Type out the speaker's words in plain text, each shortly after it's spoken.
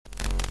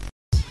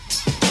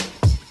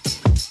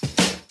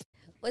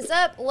What's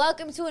up?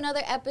 Welcome to another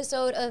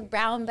episode of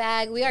Brown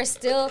Bag. We are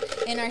still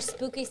in our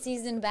spooky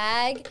season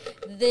bag.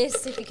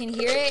 This, if you can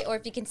hear it or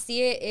if you can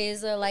see it,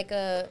 is like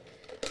a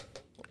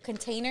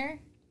container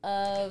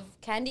of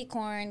candy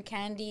corn,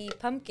 candy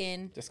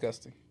pumpkin.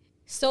 Disgusting.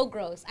 So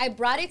gross. I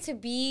brought it to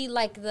be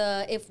like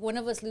if one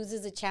of us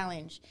loses a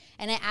challenge.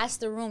 And I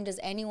asked the room,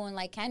 does anyone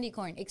like candy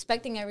corn?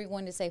 Expecting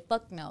everyone to say,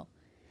 fuck no.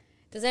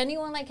 Does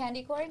anyone like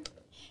candy corn?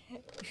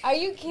 Are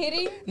you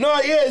kidding? No,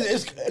 yeah,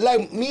 it's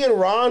like me and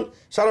Ron,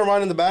 shout out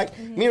Ron in the back.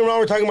 Mm-hmm. Me and Ron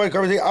were talking about the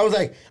conversation. I was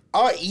like,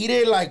 I'll eat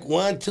it like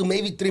 1, 2,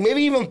 maybe 3,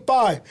 maybe even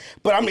 5.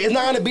 But it's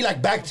not gonna be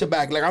like back to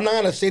back. Like I'm not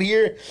gonna sit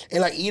here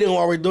and like eat it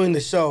while we're doing the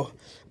show.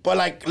 But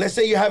like, let's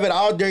say you have it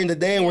out during the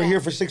day and we're here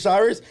for 6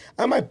 hours.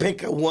 I might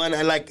pick one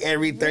at like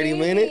every 30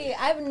 minutes.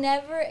 I've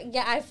never.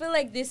 Yeah, I feel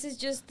like this is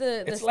just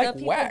the it's stuff like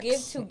people wax. give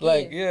to give.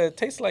 Like it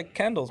tastes like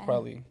candles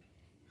probably.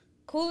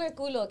 Cool or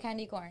culo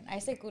candy corn? I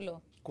say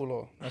culo.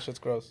 Culo. That shit's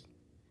gross.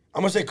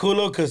 I'm gonna say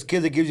culo because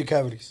kids, it gives you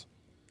cavities.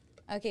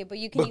 Okay, but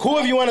you can. But cool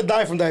if you want to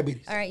die from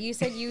diabetes. All right, you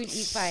said you would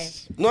eat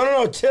 5.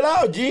 No, chill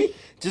out, G.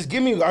 Just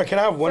give me. Can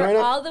I have one right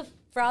now?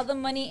 For all the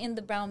money in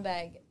the brown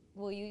bag,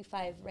 will you eat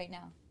 5 right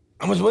now?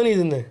 How much money is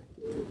in there?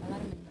 A lot of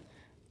money.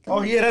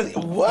 Oh yeah, that's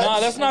what? Nah,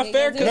 that's not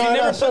fair because he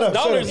never puts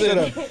dollars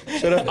in.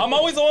 Shut up. I'm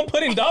always the one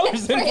putting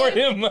dollars in for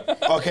him.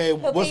 Okay,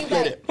 we'll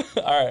split it.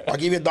 All right. I'll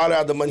give you $1 out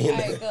of the money in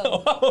there.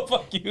 Oh,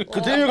 fuck you.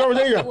 Continue your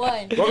conversation.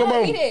 1.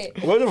 Don't eat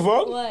it. What the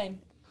fuck? 1.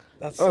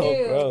 That's so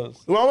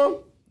gross. You want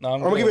one? No,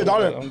 I'm gonna give you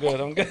 $1. I'm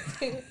good. I'm good.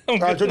 All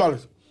right,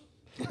 $2.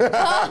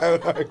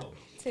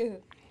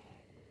 2.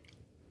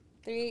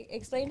 3.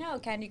 Explain how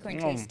candy corn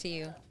tastes to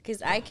you,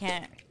 because I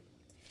can't.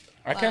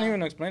 I can't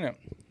even explain it.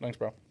 Thanks,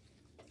 bro.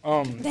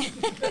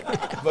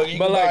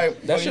 But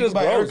like, that shit is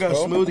gross, Erica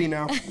bro. a smoothie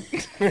now.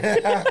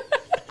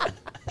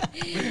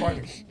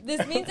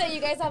 This means that you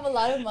guys have a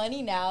lot of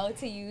money now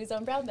to use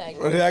on brown bag.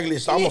 Exactly.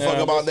 So I'm gonna fuck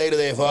about day to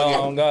day.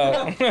 Oh,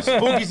 God.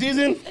 Spooky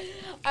season.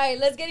 All right,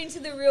 let's get into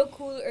the real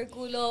cool or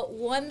culo.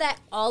 One that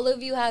all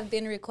of you have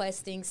been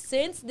requesting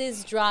since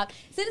this dropped.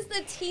 Since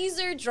the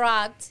teaser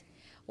dropped,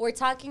 we're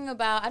talking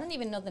about, I don't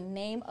even know the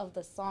name of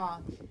the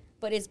song,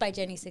 but it's by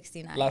Jenny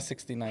 69. Last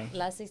 69.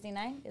 Last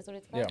 69 is what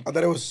it's called? Yeah. I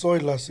thought it was Soy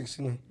Last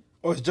 69.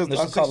 Oh, it's just This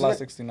Last is called 69? Last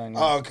 69. Yeah.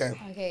 Oh, okay.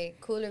 Okay,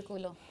 cool or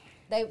culo.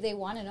 They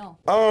want to know.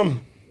 I'm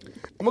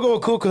gonna go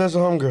with Cool because that's a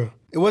homegirl.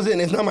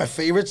 It's not my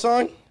favorite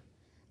song,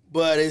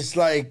 but it's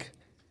like,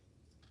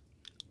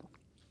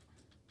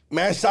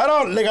 man, shout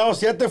out Legal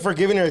Siete for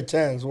giving her a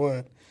chance.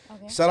 One.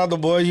 Okay. Shout out the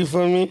boys, you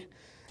feel me?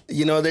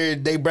 You know,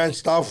 they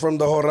branched off from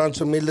the whole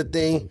Rancho Humilde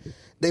thing.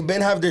 They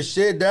been have their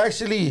shit. They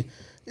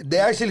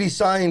actually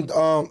signed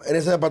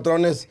Eresa de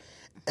Patrones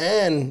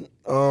and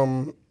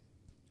Fuerza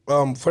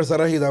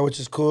Regida, which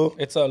is cool.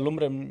 It's a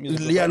Lumbre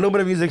Music. Yeah,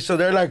 Lumbre Music. So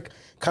they're like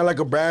kind of like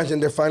a branch, and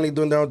they're finally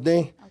doing their own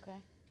thing. Okay.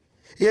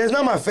 Yeah, it's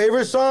not my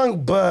favorite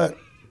song, but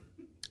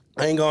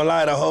I ain't gonna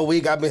lie. The whole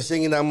week I've been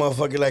singing that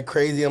motherfucker like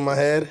crazy in my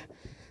head.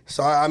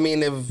 So I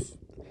mean, hey,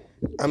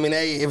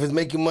 if it's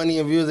making money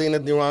and views, ain't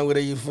nothing wrong with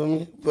it. You feel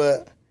me?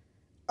 But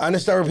I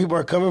understand where people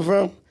are coming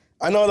from.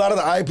 I know a lot of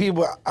the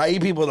IE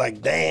people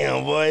like,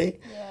 damn, boy.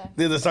 Yeah.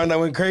 There's a song that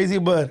went crazy,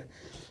 but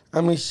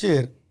I mean,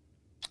 shit.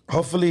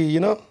 Hopefully,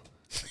 you know,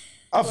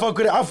 I fuck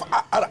with it.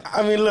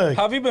 I mean, look.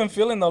 Have you been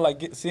feeling though,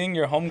 like seeing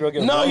your homegirl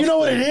get No, roasted? you know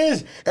what it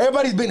is?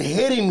 Everybody's been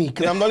hitting me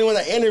because I'm the only one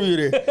that interviewed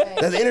her.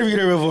 That's interviewed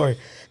her before.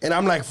 And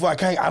I'm like,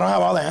 fuck, I don't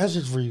have all the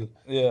answers for you.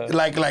 Yeah.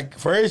 Like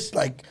first,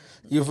 like,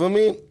 you feel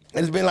me?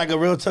 It's been like a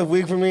real tough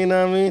week for me, you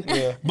know what I mean?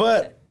 Yeah.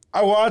 But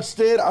I watched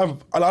it. A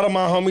lot of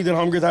my homies and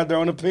homegirls had their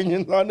own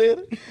opinions on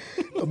it.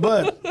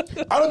 But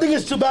I don't think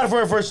it's too bad for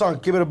her first song.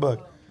 Give it a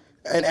buck.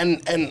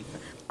 And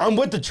I'm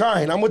with the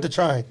trying.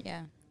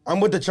 Yeah. I'm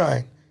with the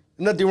trying.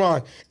 Nothing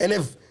wrong. And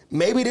if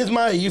maybe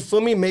you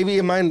feel me? Maybe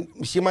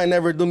she might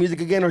never do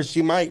music again, or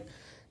she might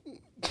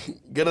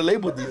get a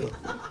label deal.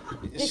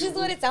 This is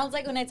what it sounds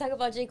like when I talk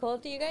about J. Cole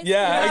to you guys.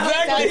 Yeah,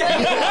 exactly.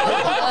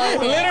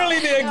 Literally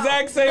the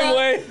exact same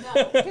way.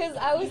 Because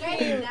I was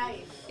thinking,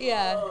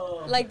 yeah,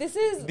 like this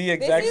is The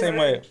exact same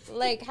way.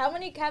 Like, how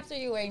many caps are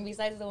you wearing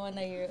besides the one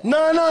that you're?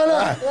 No.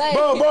 Like,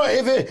 bro,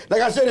 if it,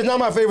 like I said, it's not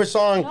my favorite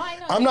song. No, I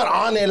know. I'm not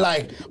on it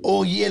like,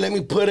 oh yeah, let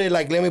me put it,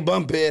 like, let me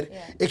bump it.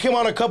 Yeah. It came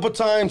out a couple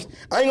times.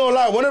 I ain't gonna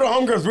lie, one of the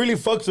homegirls really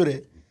fucks with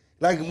it.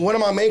 Like, one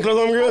of my main close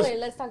homegirls. Wait,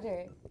 let's talk to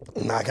her.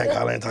 Nah, I can't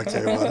call her and talk to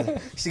her about it.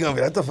 She gonna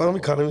be like, what the fuck, don't be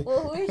calling me.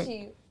 Well, who is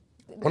she?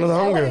 One of the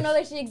I want to homegirls. know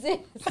that she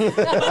exists.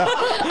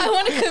 I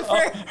want to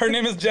confirm. Her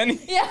name is Jenny.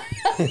 Yeah.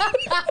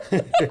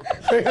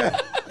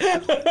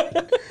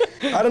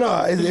 I don't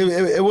know.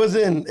 It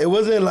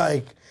wasn't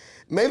like,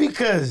 maybe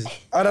because,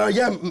 I don't know,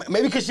 yeah,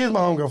 maybe because she's my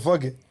homegirl,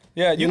 fuck it.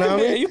 Yeah, You know what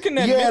I mean? You can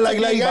yeah, admit like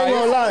to I being ain't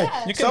gonna lie.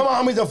 biased. You can- Some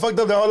of my homies have fucked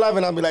up their whole life,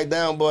 and I'll be like,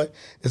 damn, boy,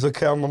 it's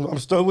okay. I'm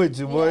still with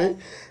you, boy. Yeah.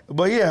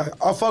 But yeah,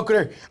 I'll fuck with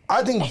her.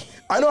 I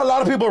know a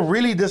lot of people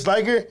really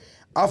dislike her.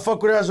 I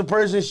fuck with her as a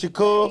person. She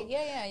cool.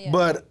 Yeah.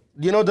 But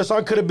you know, the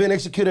song could have been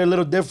executed a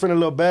little different, a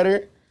little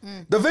better.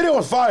 The video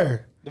was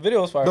fire. The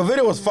video was fire. The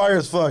video was fire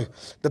as fuck.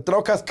 The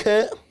trocas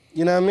cut.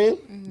 You know what I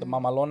mean? The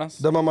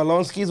mamalonas. The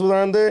Mamalonskis was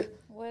on there.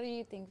 What do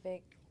you think,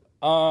 Vic?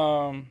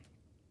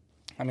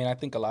 I mean, I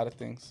think a lot of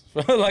things.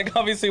 Like,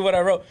 obviously, what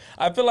I wrote.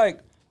 I feel like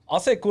I'll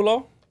say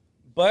culo,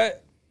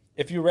 but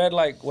if you read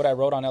like what I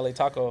wrote on LA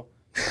Taco,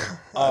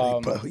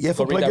 go read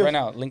that right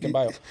now. Link in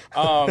bio.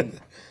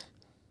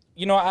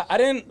 You know, I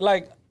didn't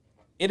like.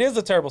 It is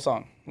a terrible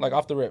song, like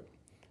off the rip.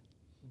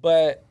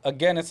 But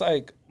again, it's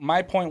like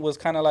my point was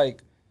kind of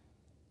like,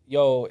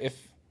 yo, if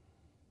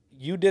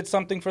you did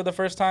something for the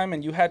first time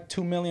and you had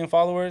 2 million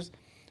followers,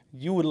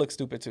 you would look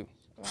stupid too,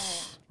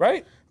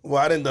 right?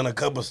 Well, I done a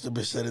couple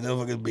stupid shit and it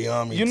was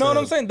beyond me. You know what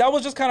I'm saying? That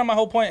was just kind of my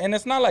whole point. And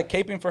it's not like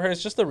caping for her.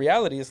 It's just the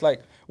reality. It's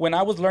like when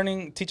I was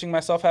teaching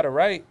myself how to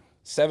write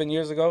 7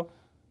 years ago,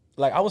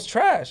 like I was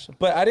trash.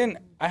 But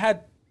I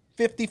had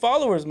 50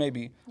 followers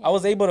maybe. I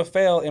was able to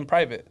fail in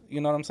private.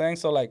 You know what I'm saying?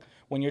 So like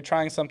when you're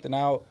trying something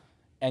out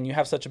and you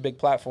have such a big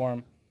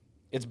platform,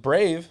 it's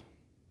brave.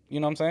 You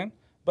know what I'm saying?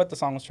 But the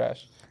song was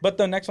trash. But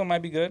the next one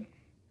might be good.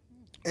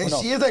 And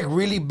she is like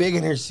really big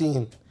in her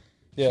scene.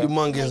 Yeah.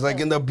 Humongous. Like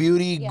in the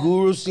beauty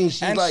guru scene,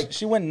 she's And like...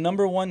 she went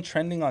 #1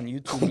 trending on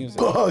YouTube music.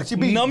 She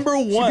be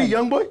 #1. She be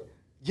young boy?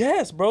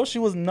 Yes, bro. She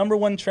was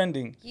 #1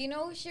 trending. You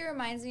know who she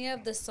reminds me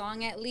of? The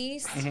song, at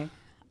least.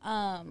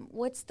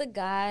 What's the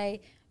guy?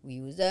 We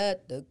was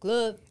at the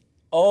club.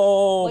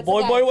 Oh, What's the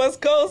Boy guy? Boy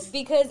West Coast?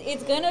 Because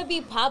it's gonna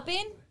be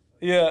popping,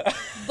 Yeah.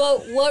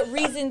 but what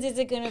reasons is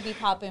it gonna be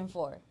popping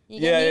for? You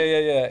get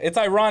me? Yeah. It's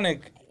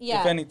ironic,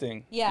 Yeah. if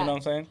anything. Yeah. You know what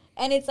I'm saying?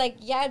 And it's like,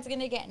 yeah, it's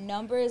gonna get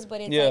numbers,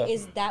 but it's Yeah. like,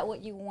 is that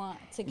what you want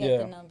to get Yeah.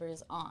 the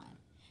numbers on?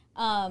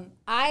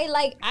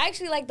 I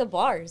actually like the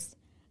bars.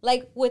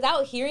 Like,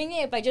 without hearing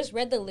it, if I just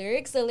read the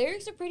lyrics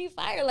are pretty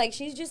fire. Like,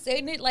 she's just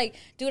saying it like,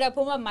 dude, I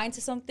put my mind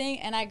to something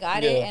and I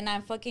got it and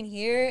I'm fucking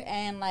here.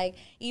 And like,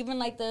 even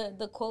like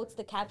the quotes,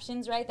 the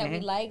captions, right, that we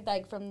liked,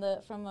 like from a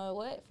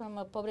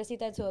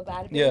pobrecita to a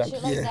bad bitch,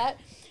 shit like that.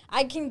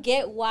 I can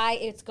get why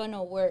it's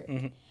gonna work.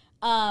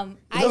 I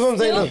still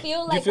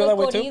feel like feel with that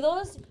way too?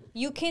 corridos,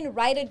 you can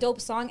write a dope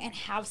song and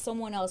have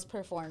someone else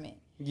perform it.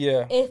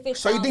 Yeah. If it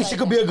So you think sounds she like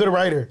could be a good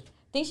writer?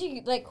 think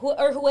she like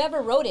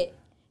whoever wrote it,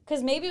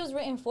 because maybe it was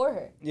written for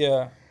her.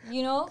 Yeah.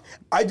 You know?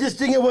 I just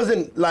think it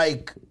wasn't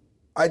like...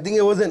 I think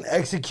it wasn't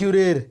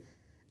executed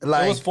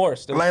like... It was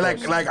forced. It was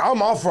forced. Like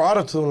I'm all for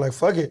autotune. Like,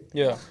 fuck it.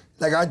 Yeah.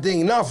 Like, I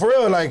think, no, for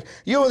real, like,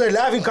 you over there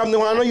laughing, come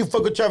to I know you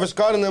fuck with Travis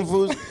Scott and them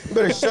fools. You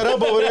better shut up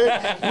over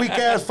there.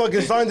 Weak-ass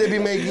fucking songs they be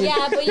making.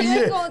 Yeah, but you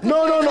ain't gonna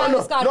No, compare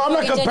Travis Scott I'm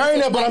not fucking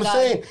comparing Genesis that, but I'm Black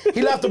saying,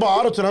 he laughed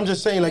about autotune. I'm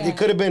just saying, like, Yeah. it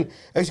could have been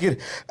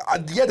executed.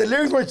 Yeah, the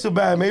lyrics weren't too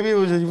bad. Maybe it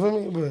was, you feel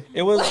me? But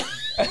It was...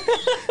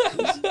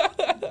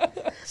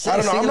 I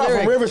don't know, I'm not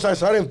from Riverside,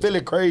 so I didn't feel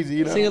it crazy,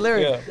 you know? Sing a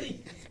lyric. Yeah.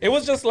 It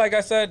was just, like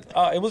I said,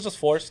 it was just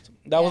forced.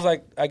 That was,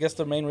 like, I guess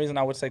the main reason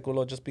I would say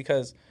culo, just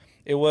because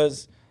it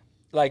was...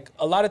 Like,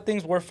 a lot of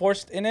things were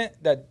forced in it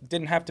that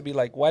didn't have to be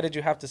like, why did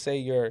you have to say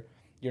your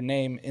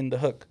name in the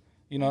hook?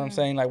 You know what I'm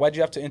saying? Like, why'd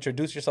you have to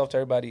introduce yourself to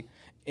everybody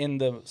in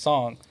the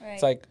song? Right.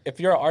 It's like, if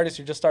you're an artist,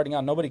 you're just starting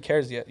out, nobody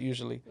cares yet,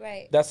 usually.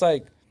 Right. That's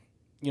like,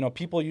 you know,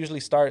 people usually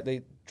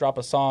they drop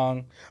a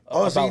song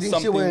Oh, about so you think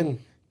something. she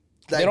went...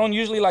 They don't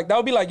usually like, that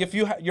would be like if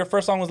your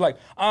first song was like,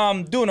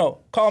 Duno,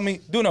 call me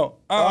Duno.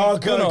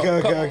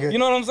 Okay. You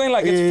know what I'm saying?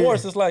 Like, Yeah. it's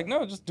forced. It's like,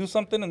 no, just do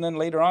something and then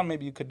later on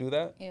maybe you could do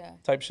that. Yeah.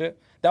 Type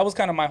shit. That was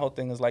kind of my whole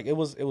thing, is like, it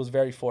was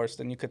very forced,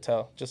 and you could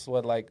tell just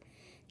what, like,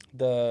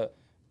 the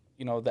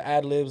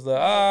ad-libs,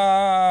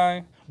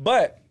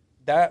 but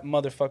that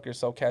motherfucker's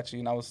so catchy,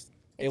 and it was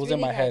really in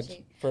my head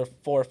catchy. for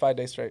 4 or 5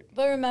 days straight.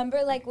 But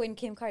remember, like, when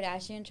Kim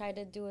Kardashian tried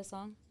to do a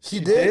song? She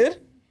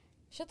did?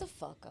 Shut the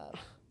fuck up.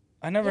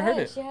 I never heard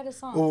Yeah, it. she had a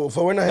song. Oh,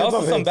 so we're not That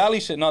hip-hop was some heads. Valley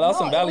shit. No, that was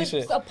some No, Valley it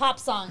was shit. a pop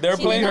song. They're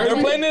She playing. did They're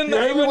not- playing in.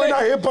 Yeah, we're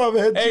not hip-hop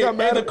heads. She Hey, got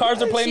mad the at- cars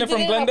are playing She it from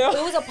did it on-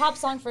 Glendale. It was a pop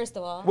song, first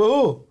of all. With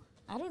who?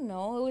 I don't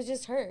know. It was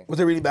just her. Was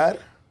it really bad?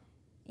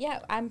 Yeah,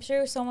 I'm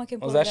sure someone can.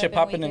 Was pull that it shit up and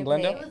we popping in can play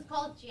Glendale? it. It was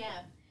called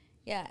Jam.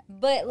 Yeah,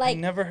 but I like,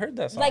 never heard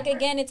that song. like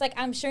again, it's like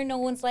I'm sure no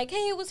one's like,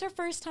 hey, it was her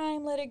first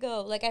time, let it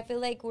go. Like I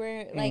feel like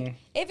we're like,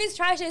 if it's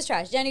trash, it's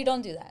trash. Jenny,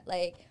 don't do that.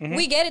 Like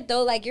we get it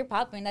though. Like you're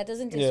popping. That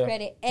doesn't Yeah.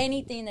 discredit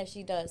anything that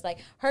she does. Like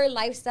her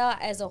lifestyle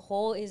as a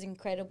whole is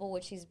incredible.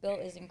 What she's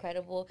built is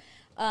incredible.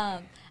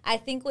 I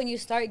think when you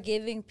start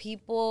giving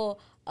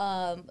people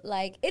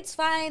like it's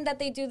fine that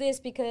they do this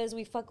because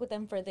we fuck with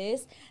them for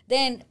this,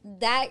 then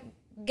that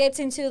gets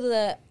into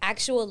the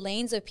actual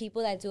lanes of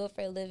people that do it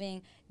for a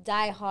living,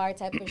 die hard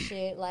type of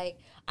shit. Like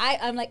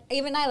I'm like,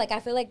 even I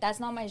feel like that's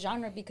not my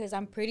genre, because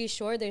I'm pretty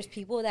sure there's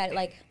people that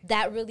like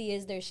that really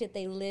is their shit.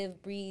 They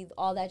live, breathe,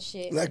 all that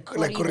shit. Like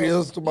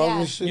corridos, tumbados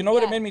and shit. You know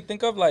what Yeah. it made me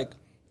think of? Like,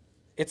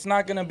 it's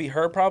not gonna be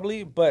her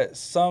probably, but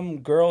some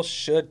girl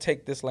should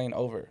take this lane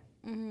over.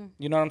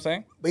 You know what I'm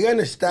saying? But you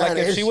understand, Like, if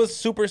it's- she was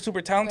super,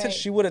 super talented, Right.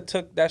 she would have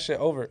took that shit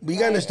over. But you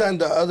gotta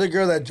understand the other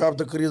girl that dropped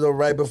the corrido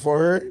right before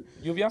her.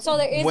 Lluvia? So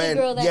there is a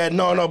girl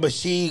that but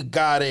she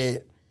got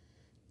it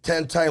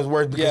 10 times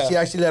worse because Yeah. she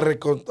actually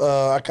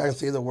I can't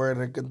say the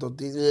word.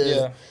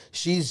 Yeah.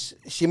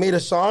 She made a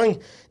song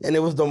and it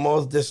was the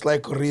most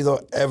disliked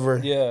corrido ever.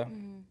 Yeah.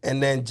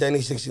 and then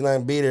Jenny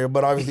 69 beat her.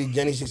 But obviously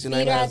Jenny 69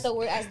 beat her has,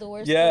 as the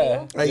worst.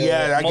 Yeah.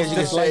 yeah, I guess you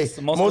could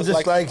say most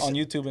dislikes on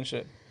YouTube and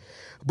shit.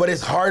 But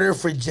it's harder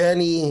for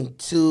Jenny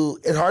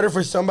it's harder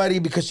for somebody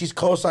because she's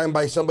co-signed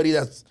by somebody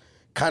that's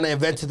kind of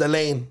invented the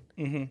lane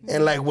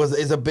and like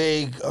is a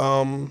big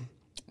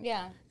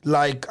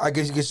like I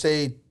guess you could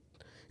say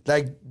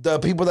like the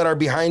people that are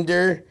behind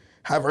her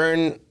have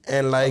earned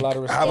and like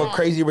have a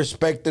crazy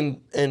respect in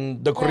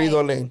the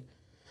corrido lane.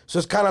 So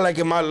it's kind of like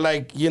in my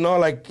like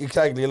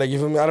exactly like you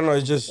feel me? I don't know.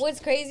 It's just what's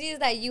crazy is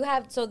that you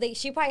have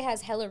she probably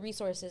has hella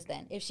resources.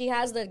 Then if she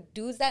has the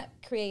dudes that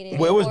created,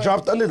 well, it was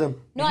dropped under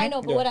them. No, I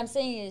know, but what I'm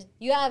saying is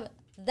you have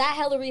that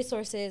hella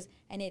resources,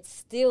 and it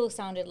still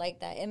sounded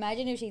like that.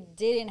 Imagine if she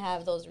didn't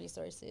have those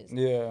resources.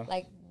 Yeah,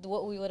 like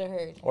what we would have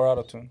heard. Or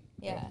auto-tune.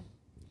 Yeah.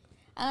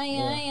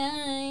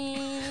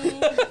 And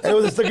it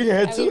was stuck in your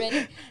head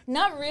too.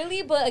 Not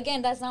really, but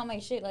again, that's not my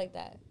shit like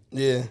that.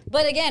 Yeah.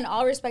 But again,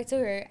 all respect to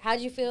her.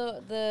 How'd you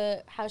feel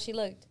how she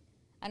looked?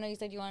 I know you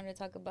said you wanted to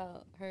talk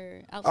about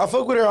her outfit. I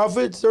fuck with her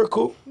outfits. They're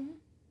cool.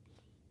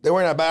 They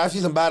weren't that bad. I see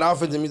some bad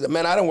outfits in music.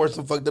 Man, I done wore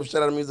some fucked up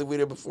shit out of music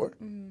video before.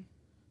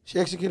 She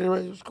executed it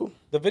right. It was cool.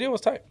 The video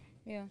was tight.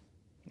 Yeah.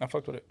 I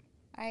fucked with it.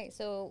 All right,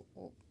 so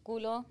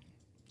culo.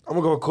 I'm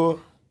gonna go with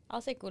cool.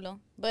 I'll say culo,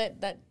 but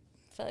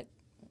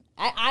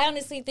I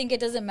honestly think it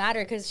doesn't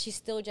matter because she's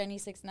still Jenny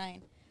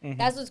 69.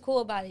 That's what's cool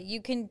about it.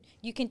 You can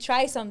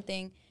try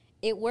something,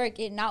 it work,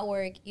 it not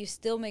work. You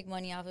still make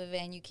money off of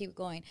it and you keep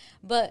going.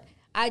 But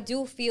I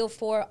do feel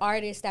for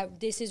artists that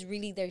this is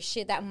really their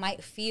shit that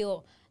might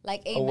feel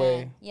like, hey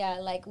man, yeah,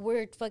 like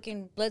we're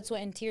fucking blood,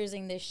 sweat, and tears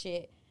in this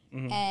shit,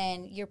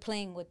 and you're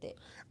playing with it.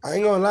 I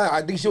ain't gonna lie.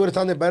 I think she would have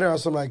sounded better on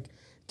some like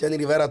Jenny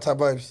Rivera type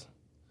vibes.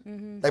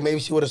 Like maybe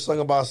she would have sung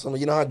about some.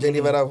 You know how Jenny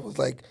Rivera was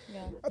like.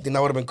 Yeah. I think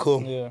that would have been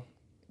cool. Yeah.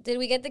 Did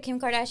we get the Kim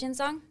Kardashian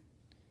song?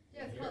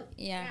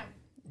 Yeah.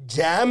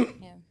 Jam?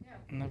 Yeah.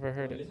 Never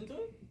heard it.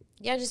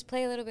 Yeah, just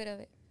play a little bit of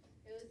it.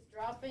 It was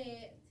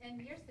dropping 10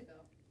 years ago.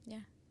 Yeah.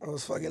 I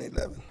was fucking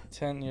 11.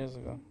 10 years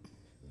ago.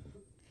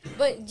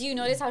 But do you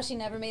notice how she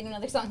never made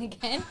another song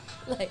again?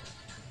 Like.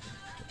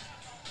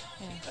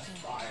 Yeah.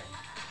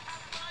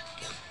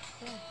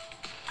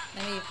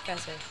 Let me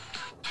press it.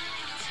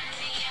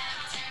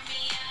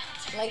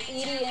 Like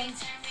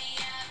EDM.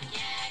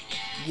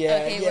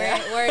 Yeah, okay,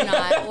 we're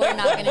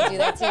not gonna do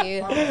that to you.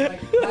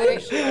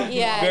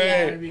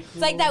 Yeah. It's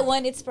like that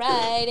one. It's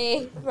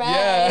Friday.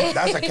 Yeah.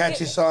 That's a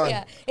catchy song.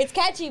 Yeah, it's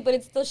catchy, but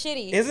it's still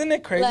shitty. Isn't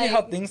it crazy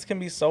how things can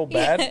be so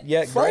bad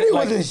yet Friday great?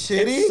 wasn't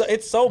shitty.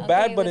 It's so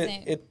bad, but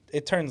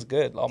it turns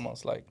good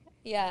almost. Like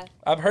yeah.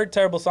 I've heard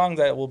terrible songs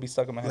that will be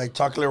stuck in my head. Like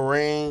Chocolate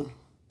Rain.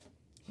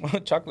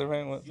 Chocolate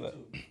Rain. What's that?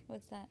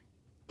 What's that?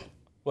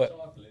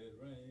 What?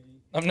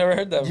 I've never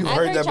heard that. You've I've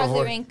heard that Chocolate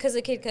before. Rain because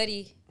of Kid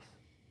Cudi.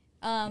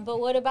 But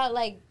what about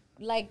like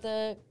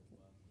the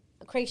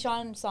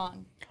Krayshawn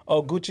song?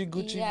 Oh,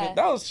 Gucci.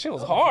 Yeah. Shit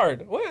was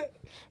hard. What?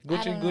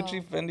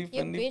 Gucci, Fendi,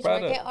 Fendi, bitch,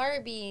 Prada. work at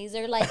Arby's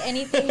or like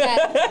anything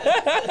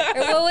that,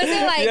 or what was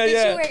it like?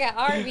 Bitch, you work at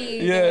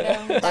Arby's.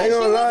 Yeah. That I ain't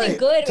gonna shit lie. wasn't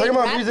good. Talking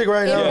about music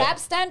right now. In rap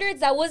standards,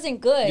 that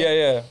wasn't good.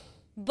 Yeah.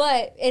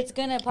 But it's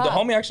gonna pop. The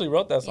homie actually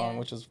wrote that song, Yeah.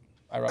 which is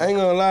I ironic. ain't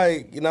gonna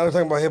lie. You know, we're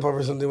talking about hip hop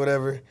or something,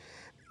 whatever.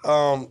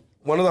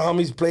 One of the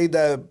homies played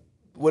that.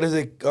 What is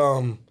it?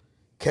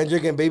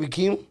 Kendrick and Baby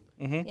Keem.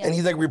 And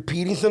he's like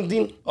repeating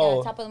something.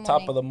 Oh, Top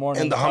of the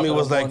morning. And the homie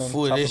was like,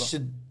 "Fool, this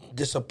shit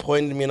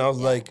disappointed me." And I was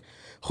like,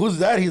 "Who's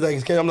that?" He's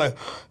like, "I'm like,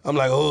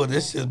 oh,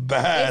 this is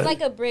bad." It's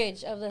like a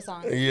bridge of the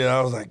song. Yeah,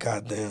 I was like,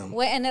 "God damn."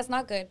 And that's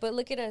not good. But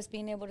look at us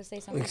being able to say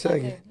something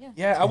Exactly. that's not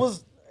good. Yeah, I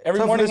was every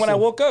Tough morning when I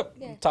listen. woke up,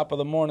 top of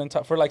the morning,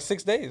 for like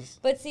 6 days.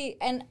 But see,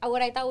 and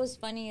what I thought was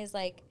funny is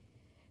like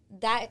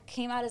that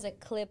came out as a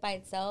clip by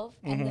itself,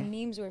 and the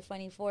memes were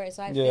funny for it.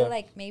 So I feel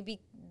like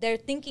maybe they're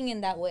thinking in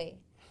that way.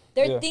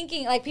 They're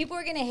thinking like people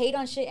are gonna hate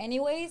on shit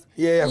anyways.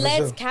 Yeah, Let's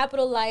sure.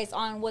 capitalize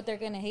on what they're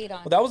gonna hate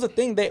on. But that was the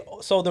thing. That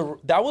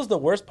was the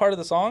worst part of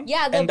the song.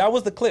 Yeah, and that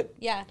was the clip.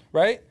 Yeah.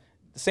 Right.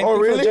 Same Oh, thing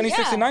for really? the Jenny Yeah.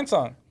 69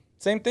 song.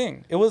 Same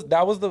thing.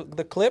 That was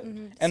the clip,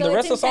 and So the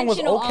rest of it's the song was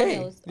intentional okay.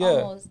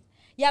 almost.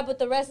 Yeah, but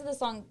the rest of the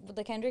song,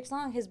 the Kendrick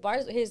song, his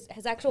bars, his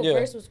actual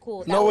verse was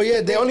cool. No, well,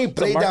 yeah, they only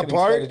played that marketing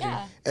part, strategy.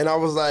 Yeah. and I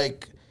was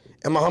like,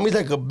 and my homie's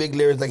like a big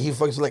lyricist, like he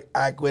fucks with like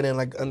Aquid and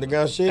like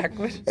underground shit,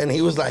 and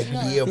he was like,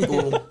 yeah,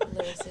 fool,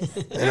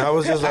 Lyricist. and I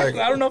was just like,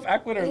 I don't know if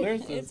Aquid or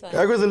It's lyricist. fine.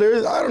 Aquid's a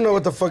lyricist. I don't know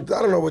what the fuck.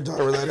 I don't know what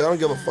genre that is. I don't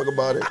give a fuck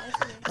about it.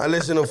 I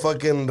listen to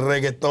fucking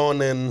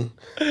reggaeton and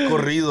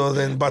corridos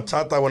and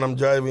bachata when I'm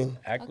driving.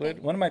 Aquid.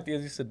 One of my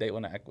tias used to date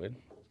one of Aquid.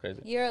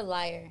 Crazy. You're a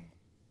liar.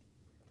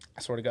 I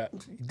swear to God.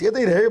 Did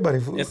they everybody,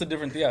 fool? It's a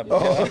different tia.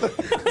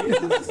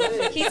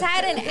 He's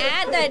had an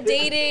ad that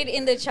dated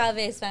in the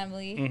Chavez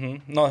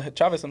family. No,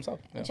 Chavez himself.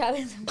 Yeah.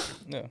 Chavez.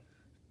 Yeah.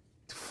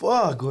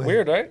 Fuck. Wait.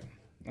 Weird, right?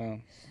 I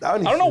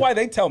don't know why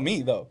they tell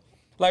me though.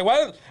 Like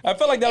why? I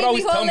feel like they would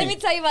always tell Let me. me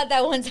tell you about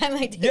that one time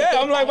I did. Yeah,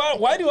 I'm like,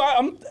 why do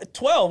I'm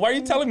 12. Why are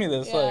you telling me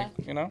this? Yeah. Like,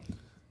 you know?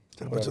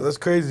 That's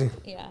crazy.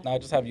 Yeah. No, I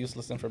just have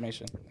useless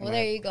information. Well,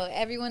 there you go.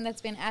 Everyone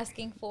that's been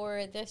asking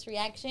for this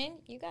reaction,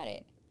 you got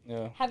it.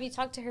 Yeah. Have you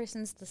talked to her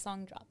since the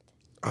song dropped?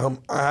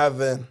 I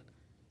haven't.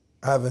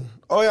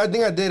 Oh yeah, I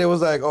think I did. It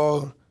was like,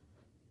 oh.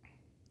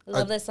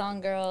 Love this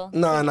song, girl.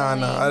 No.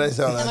 I didn't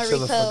say all that. Shut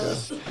the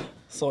fuck up.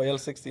 Soil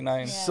 69.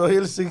 Yeah.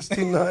 Soil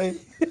 69.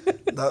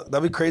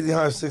 That'd be crazy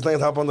how 69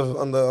 hop on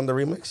the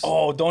remix.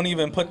 Oh, don't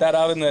even put that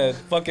out in the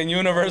fucking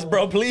universe,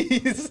 bro,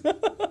 please.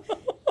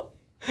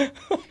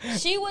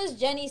 She was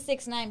Jenny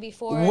 6ix9ine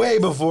before. Way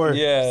before.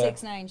 Yeah.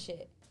 6ix9ine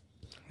shit.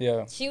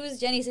 Yeah. She was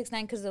Jenny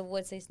 6ix9ine because of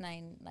what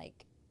 6ix9ine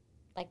like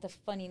the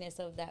funniness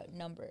of that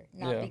number,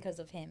 not because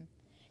of him.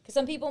 Because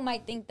some people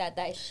might think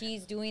that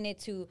she's doing it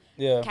to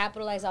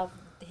capitalize off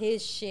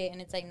his shit,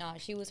 and it's like, nah,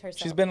 she was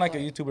herself. She's been like a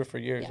YouTuber for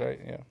years, right?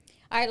 Yeah.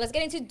 All right, let's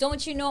get into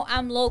Don't You Know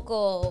I'm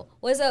Local.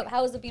 What's up?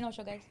 How was the Pino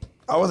show, guys?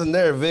 I wasn't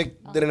there.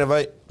 Vic didn't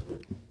invite.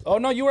 Oh,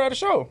 no, you were at a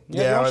show.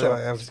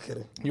 I'm just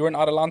kidding. You were in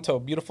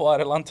Adelanto, beautiful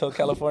Adelanto,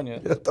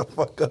 California. Shut the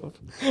fuck up.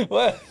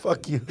 What?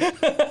 Fuck you.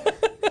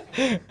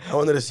 I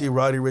wanted to see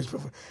Roddy Ricch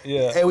before.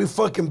 Yeah. Hey, we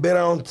fucking bit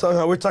our own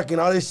tongue. We're talking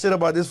all this shit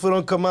about this fool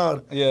don't come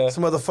out. Yeah.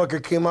 Some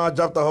motherfucker came out,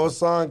 dropped the whole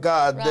song.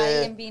 God Roddy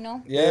damn. and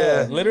Bino.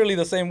 Yeah. Literally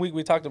the same week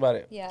we talked about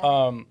it. Yeah.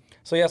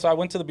 So I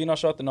went to the Bino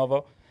show at the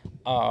Novo.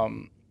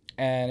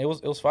 And it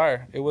was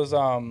fire. It was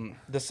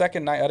the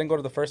second night. I didn't go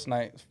to the first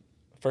night.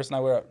 First night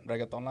we were at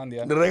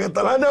Reggaetonlandia. The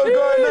Reggaetonlandia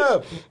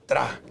was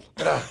going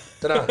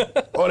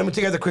up. Oh, let me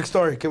tell you guys a quick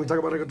story. Can we talk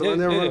about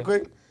Reggaetonlandia real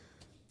quick?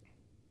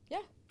 Yeah.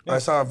 I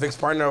saw Vic's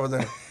partner over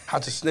there.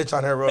 Had to snitch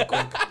on her real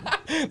quick.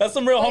 That's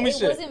some real homie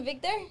shit. Wasn't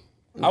Vic there?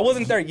 I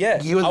wasn't there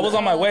yet. I was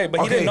on my way,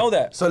 but he didn't know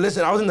that. So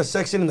listen, I was in the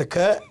section in the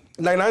cut.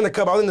 Like, not in the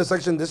cup, I was in the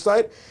section this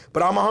side,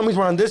 but all my homies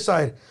were on this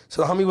side.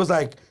 So the homie was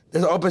like,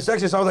 there's an open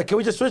section. So I was like, can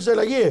we just switch? They're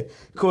like, yeah.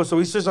 Cool. So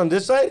we switched on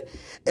this side.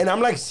 And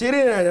I'm like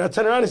sitting and I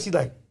turn around and she's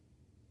like,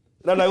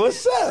 and I'm like,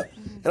 what's up?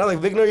 And I was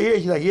like, Vic, know you're here?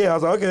 She's like, yeah. I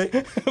was like,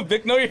 okay.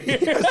 Vic, know you're here.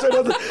 First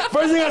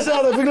thing I said,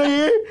 I was like, Vic, know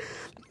you're here?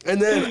 And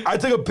then I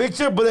took a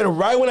picture, but then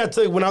right when I was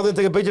gonna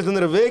take a picture under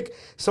the Vic,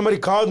 somebody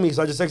called me.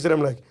 So I just texted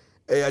him like,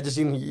 hey, I just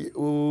seen you.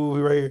 Ooh,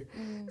 we right here.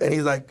 And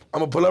he's like,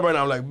 I'm gonna pull up right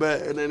now. I'm like,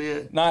 bet. And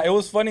then Nah, it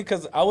was funny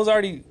because I was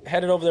already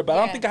headed over there, but I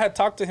don't think I had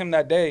talked to him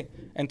that day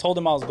and told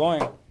him I was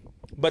going.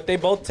 But they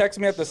both texted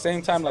me at the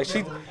same time. Like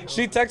she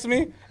texted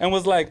me and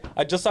was like,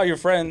 I just saw your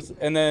friends.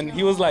 And then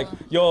he was like,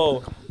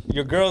 yo,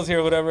 your girl's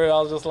here, whatever. I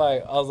was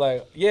like,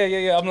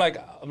 yeah. I'm like,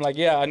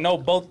 yeah, I know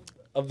both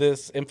of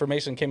this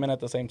information came in at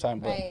the same time.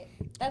 But right.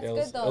 That's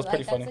good though. It was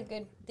pretty funny. That's a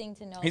good thing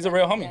to know. He's a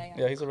real homie.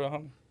 Yeah, he's a real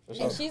homie. For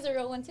sure. And she's a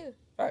real one too.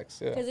 Facts,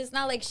 yeah. Because it's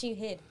not like she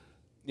hid.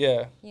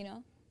 Yeah. You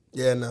know?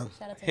 yeah, no.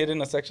 Shout out to Hid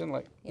in a section,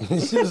 like She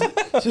was trying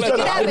It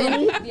to hide from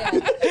me.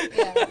 happened.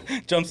 Yeah.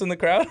 jumps in the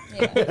crowd.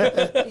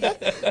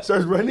 Yeah.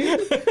 Starts running.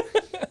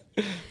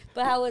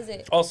 But how was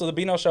it? Also, the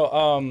Bino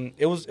show,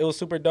 it was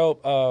super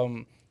dope.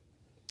 So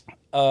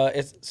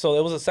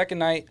it was the second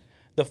night.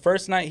 The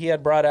first night he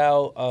had brought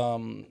out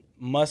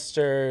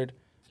Mustard,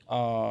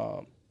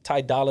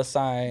 Ty Dolla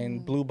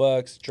 $ign, Blue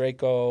Bucks,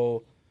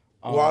 Draco,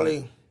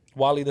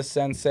 Wally the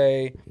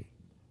Sensei.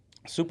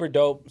 Super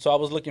dope. So I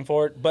was looking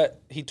forward.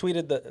 But he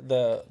tweeted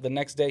the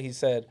next day. He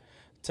said,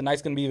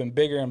 tonight's gonna be even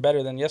bigger and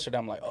better than yesterday.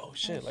 I'm like, oh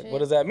shit! Like, what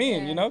does that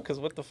mean? Yeah. You know? Because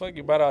what the fuck?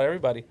 You brought out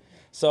everybody.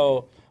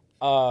 So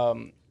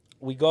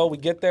we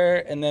get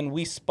there, and then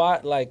we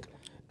spot like,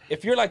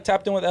 if you're like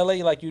tapped in with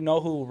LA, like you know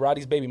who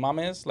Roddy's baby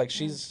mama is. Like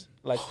she's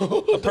like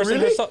a person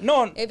Really? herself.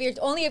 No. If you're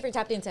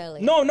tapped into LA.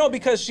 No,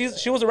 because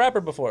she was a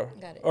rapper before,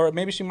 Got it. or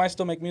maybe she might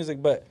still make music.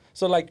 But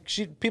so like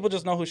people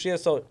just know who she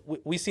is. So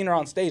we seen her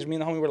on stage. Me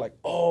and the homie were like,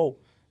 oh,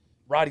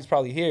 Roddy's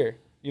probably here.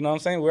 You know what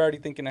I'm saying? We're already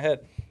thinking ahead.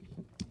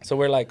 So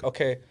we're like,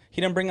 okay.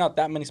 He didn't bring out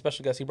that many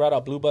special guests. He brought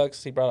out Blue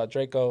Bucks. He brought out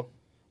Draco.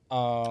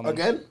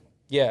 Again?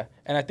 Yeah,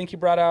 and I think he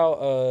brought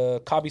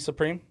out Kabi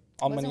Supreme.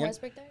 Wasn't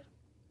Westbrook there?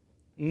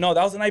 No,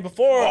 that was the night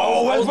before.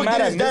 Oh, I was Westbrook mad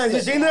did I his dance.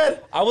 missed You it. seen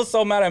that? I was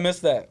so mad I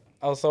missed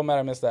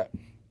that.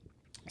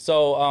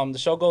 So the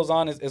show goes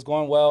on. It's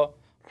going well.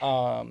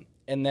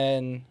 And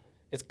then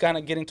it's kind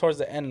of getting towards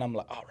the end. And I'm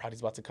like, oh,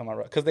 Roddy's about to come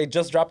out. Because they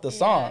just dropped the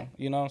song.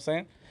 You know what I'm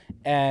saying?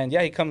 And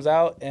yeah, he comes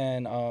out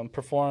and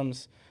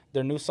performs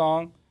their new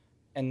song.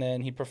 And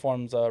then he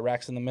performs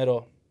Racks in the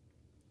Middle.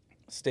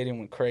 Stadium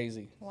went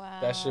crazy.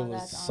 Wow, that shit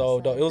was that's so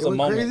awesome. dope. It was a went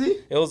moment.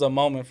 crazy? It was a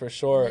moment for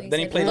sure. Then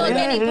he played. Look,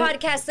 any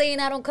podcast saying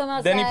I don't come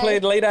outside. Then he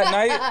played Late at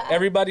Night.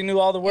 Everybody knew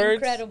all the words.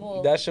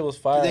 Incredible. That shit was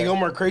fire. Did they go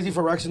more crazy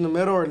for Racks in the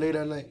Middle or Late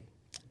at Night?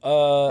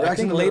 I Racks in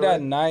think the Late Middle, at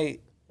right?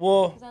 Night.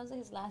 Well, That was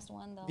his last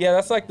one though. yeah,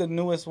 that's like the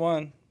newest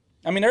one.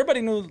 I mean, everybody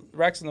knew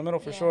Racks in the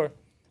Middle for sure.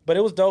 But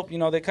it was dope. You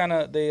know,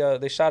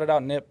 they shouted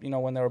out Nip. You know,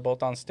 when they were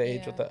both on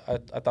stage. Yeah.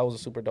 With I thought it was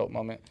a super dope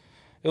moment.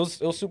 It was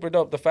super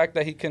dope. The fact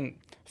that he can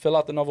fill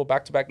out the Novo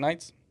back-to-back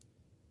nights.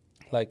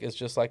 Like, it's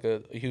just like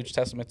a huge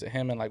testament to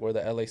him and like where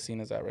the LA scene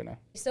is at right now.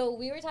 So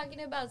we were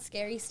talking about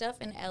scary stuff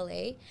in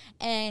LA,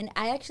 and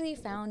I actually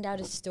found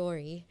out a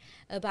story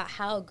about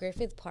how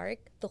Griffith Park,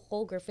 the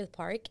whole Griffith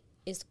Park,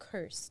 is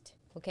cursed.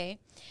 Okay,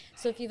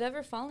 so if you've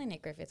ever fallen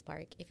at Griffith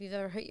Park, if you've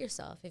ever hurt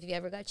yourself, if you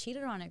ever got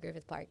cheated on at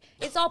Griffith Park,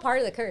 it's all part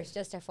of the curse.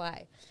 Just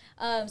FYI.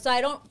 So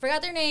I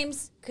forgot their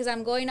names because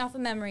I'm going off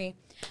of memory,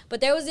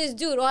 but there was this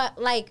dude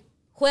like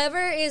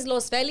whoever is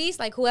Los Feliz,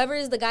 like whoever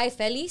is the guy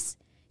Feliz,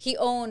 he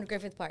owned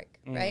Griffith Park,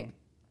 right?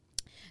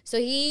 So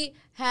he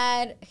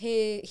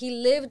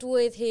lived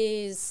with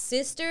his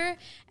sister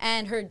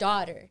and her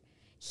daughter.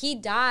 He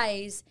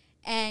dies,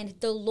 and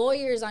the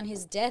lawyers on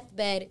his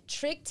deathbed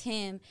tricked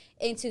him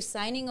into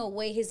signing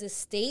away his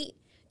estate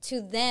to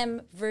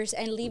them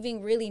and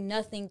leaving really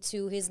nothing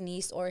to his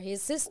niece or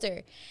his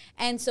sister.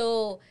 And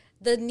so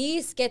the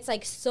niece gets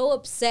like so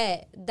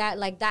upset that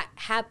like that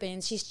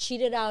happens. She's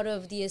cheated out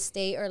of the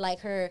estate, or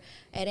like her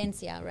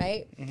herencia,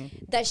 right?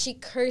 That she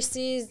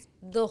curses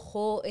the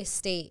whole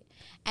estate.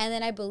 And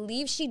then I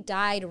believe she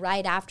died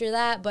right after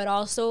that, but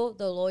also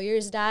the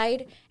lawyers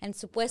died. And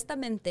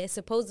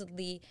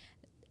supposedly,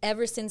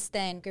 ever since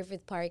then,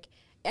 Griffith Park,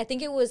 I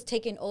think it was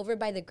taken over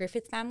by the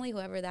Griffith family,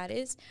 whoever that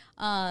is,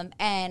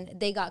 and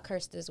they got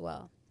cursed as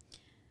well.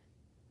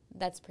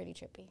 That's pretty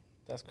trippy.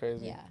 That's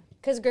crazy. Yeah,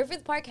 because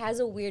Griffith Park has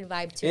a weird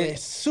vibe to it.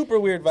 It's super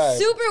weird vibe.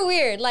 Super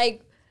weird.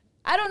 Like,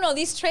 I don't know,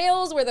 these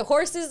trails where the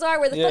horses are,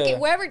 where the fucking,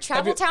 wherever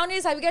Travel Town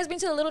is. Have you guys been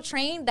to the little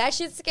train? That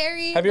shit's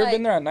scary. Have you ever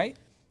been there at night?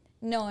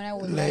 No, and I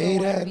would Late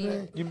never at want to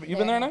night. be. You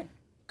been there at night?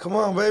 Come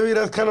on, baby.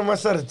 That's kind of my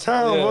side of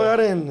town, boy. I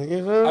didn't.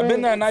 You know I've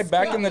been there at night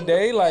back in the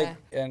day, like,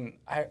 Yeah. and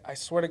I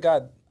swear to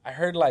God, I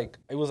heard like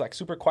it was like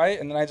super quiet,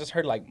 and then I just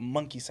heard like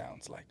monkey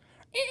sounds,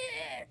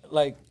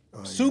 like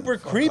super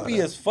creepy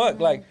as fuck.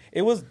 Like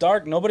it was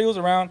dark, nobody was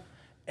around,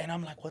 and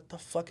I'm like, what the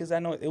fuck is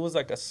that noise? It was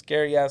like a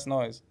scary ass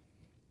noise.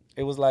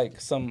 It was like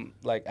some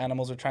like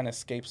animals were trying to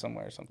escape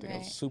somewhere or something. It Right.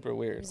 was super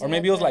weird, Was or it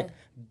maybe it at was like the-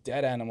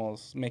 dead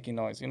animals making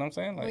noise. You know what I'm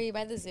saying? Were Like you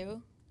by the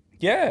zoo?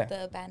 yeah,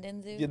 The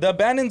abandoned zoo? yeah, the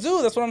abandoned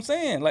zoo. That's what I'm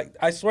saying. Like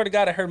I swear to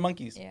God, I heard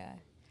monkeys. Yeah.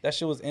 That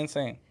shit was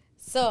insane.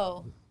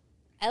 So,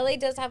 LA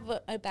does have an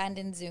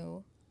abandoned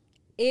zoo.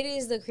 It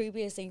is the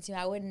creepiest thing to me.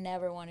 I would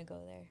never want to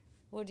go there.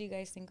 What do you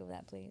guys think of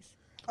that place?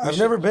 I've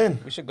never been.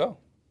 We should go.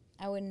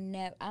 I would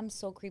never. I'm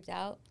so creeped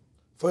out.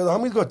 For the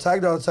homies go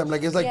tag there all the time.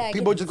 Like it's like Yeah, I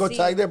people can just go see.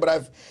 tag there, but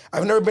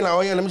I've never been like,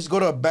 oh yeah, let me just go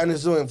to a abandoned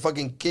zoo and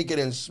fucking kick it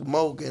and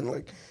smoke and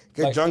like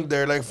get Like- drunk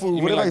there. Like, fool,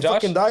 You what mean if I like Josh?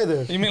 fucking die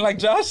there? You mean like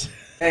Josh?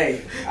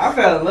 Hey, I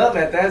fell in love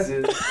at that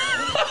zoo.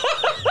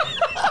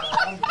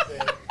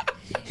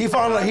 He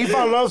found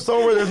love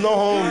somewhere there's no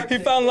home. He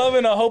found love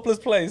in a hopeless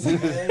place.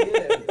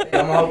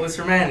 I'm a hopeless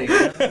romantic.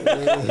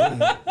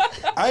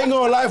 I ain't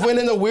gonna lie, when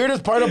in the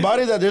weirdest part about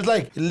it that there's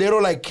like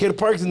little like kid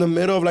parks in the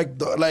middle of like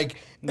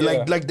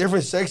like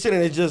different section,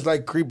 and it's just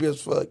like creepy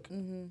as fuck.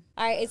 All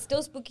right, it's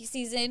still spooky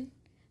season,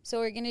 so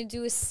we're gonna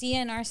do a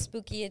CNR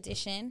spooky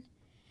edition.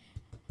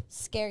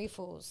 Scary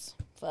fools.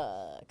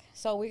 Fuck.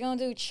 So we're gonna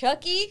do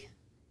Chucky,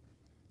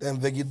 Then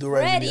Vicky do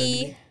right.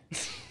 Freddy,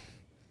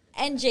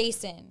 and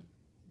Jason.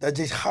 That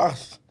just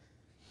house.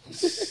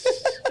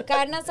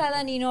 Carne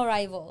asada Nino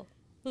rival.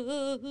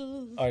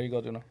 Oh, you go,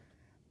 Juno.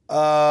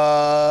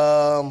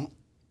 I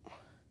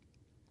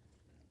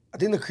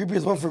think the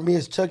creepiest one for me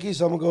is Chucky,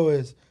 so I'm gonna go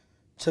with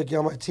Chucky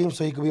on my team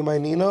so he could be my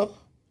Nino.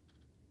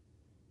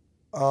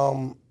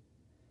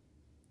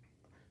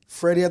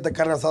 Freddy at the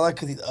carne asada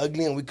because he's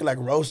ugly and we could like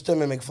roast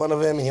him and make fun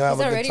of him and he'll have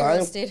He's a good already time.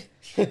 roasted.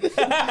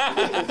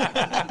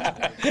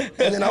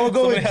 And then I would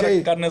go with Somebody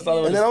had a carne Jason.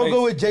 asada with And his then I would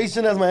go face. with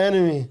Jason as my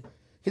enemy.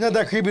 He's not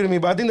that creepy to me,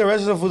 but I think the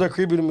rest of the fools are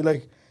creepy to me.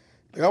 Like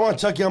I want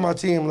Chucky on my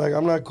team. Like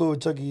I'm not cool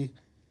with Chucky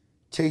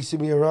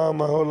chasing me around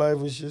my whole life.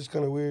 It's just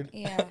kind of weird.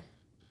 Yeah.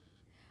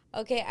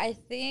 Okay, I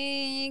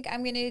think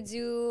I'm gonna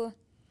do.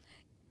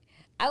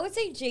 I would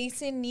say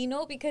Jason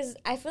Nino because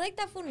I feel like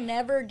that fool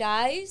never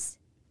dies,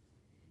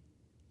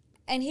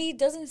 and he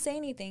doesn't say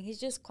anything. He's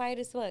just quiet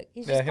as fuck.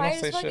 He's Yeah, just he don't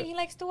quiet say as fuck, shit. and he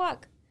likes to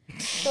walk.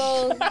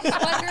 So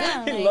just walk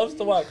around. He like- loves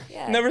to walk.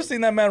 yeah. Never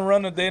seen that man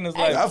run a day in his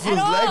life. That fool's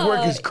At leg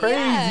work is all, crazy.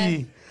 yeah.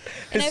 His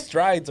and I-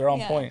 strides are on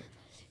yeah. point.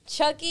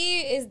 Chucky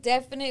is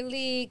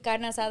definitely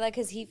carne asada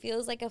because he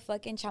feels like a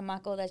fucking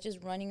chamaco that's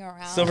just running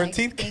around. Silver like,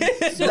 teeth thinking-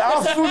 kid. Super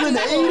That fool's an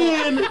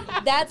alien.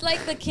 That's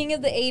like the king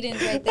of the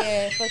Aidens right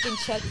there, fucking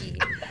Chucky.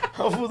 That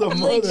fool's a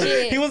mother.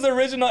 Legit. He was the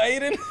original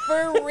Aiden.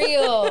 For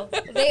real.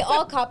 They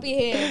all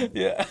copy him.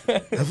 Yeah.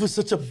 That was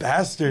such a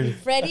bastard.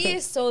 Freddy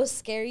is so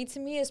scary to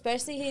me,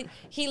 especially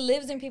he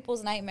lives in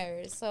people's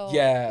nightmares. So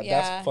Yeah,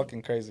 that's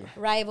fucking crazy.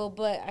 rival,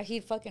 but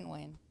he'd fucking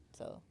win.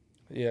 So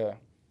Yeah.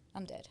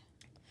 I'm dead.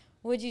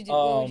 What'd you do?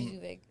 What would you do,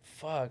 Vic?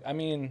 Fuck. I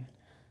mean,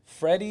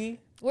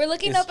 Freddy. We're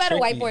looking It's up at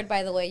tricky. a whiteboard,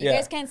 by the way. You Yeah.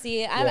 guys can't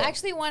see it. I Yeah.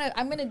 actually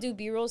I'm gonna do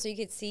B-roll so you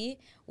could see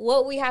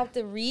what we have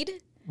to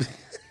read.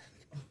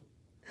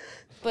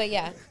 But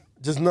yeah,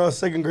 Just know a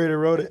second grader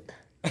wrote it.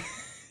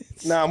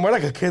 Nah, more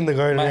like a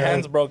kindergarten. My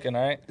hand's broken,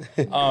 all right?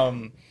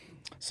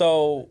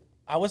 So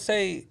I would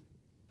say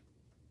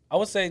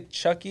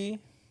Chucky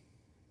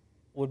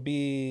would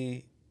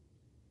be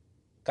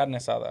carne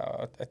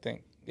asada, I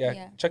think.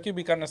 Yeah. Chucky would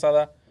be carne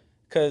asada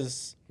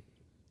because,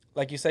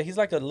 like you said, he's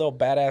like a little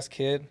badass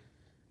kid.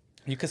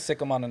 You could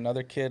sick him on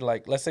another kid.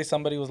 Like, let's say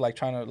somebody was like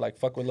trying to like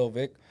fuck with Lil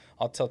Vic.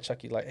 I'll tell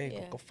Chucky like, hey,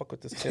 Yeah. go fuck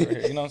with this kid right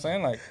here. You know what I'm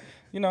saying? Like,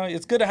 you know,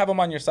 it's good to have him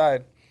on your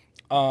side.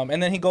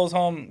 And then he goes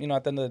home, you know,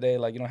 at the end of the day,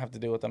 like, you don't have to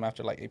deal with him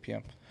after like 8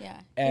 p.m. yeah.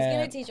 He's And-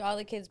 gonna teach all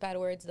the kids bad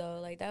words though.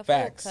 Like that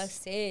Facts. full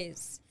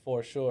cusses.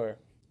 For sure.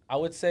 I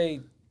would say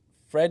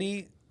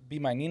Freddy be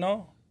my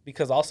Nino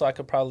because also I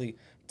could probably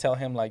tell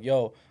him like,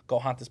 yo, go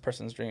haunt this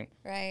person's dream.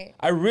 Right.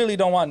 I really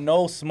don't want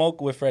no smoke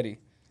with Freddy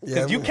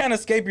because you can't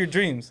escape your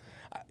dreams.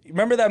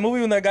 Remember that movie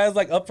when that guy's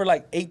like up for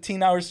like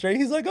 18 hours straight?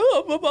 He's like,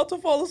 oh, I'm about to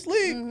fall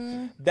asleep.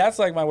 Mm-hmm. That's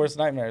like my worst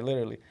nightmare,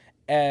 literally.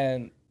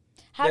 And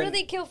how do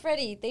they kill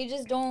Freddy? They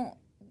just don't.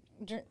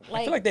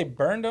 I feel like they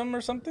burned him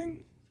or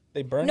something.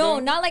 They burned him? No,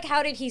 not like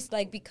how did he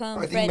like become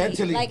Freddy?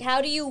 Mentally. Like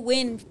how do you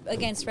win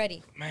against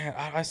Freddy? Man,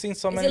 I've seen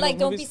so many. Is it like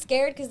don't movies. be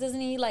scared because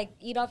doesn't he like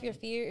feed off your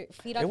fears?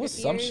 It was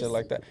some shit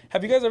like that.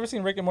 Have you guys ever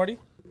seen Rick and Morty?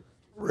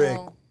 Rick,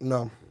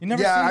 no. You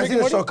never yeah, seen Rick I've seen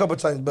the show a couple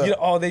times,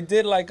 but they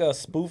did like a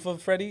spoof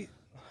of Freddy.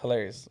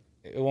 Hilarious.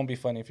 It won't be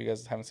funny if you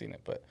guys haven't seen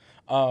it, but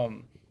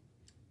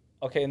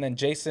okay. And then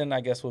Jason,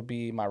 I guess, would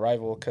be my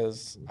rival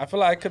because I feel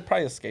like I could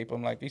probably escape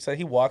him. Like you said,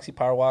 he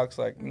power walks.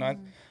 Like you know,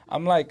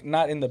 I'm like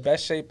not in the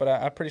best shape, but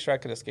I'm pretty sure I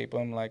could escape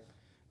him. Like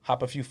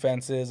hop a few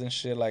fences and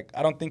shit. Like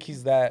I don't think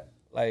he's that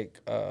like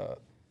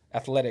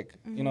athletic.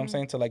 You know what I'm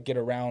saying? To like get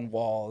around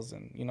walls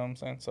and you know what I'm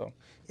saying. So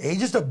yeah, he's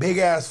just a big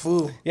ass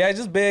fool. yeah, he's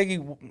just big. He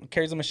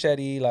carries a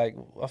machete. Like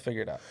I'll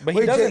figure it out. But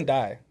he doesn't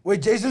die.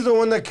 Wait, Jason's the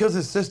one that kills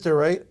his sister,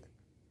 right?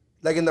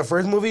 Like in the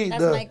first movie?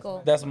 That's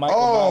Michael. That's Michael.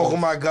 Oh Myers.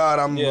 my God,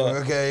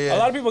 okay, yeah. A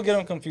lot of people get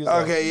him confused.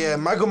 Okay, yeah,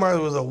 Michael Myers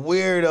was a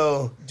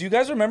weirdo. Do you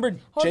guys remember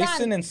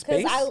Jason in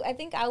space? I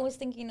think I was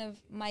thinking of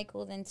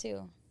Michael then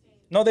too.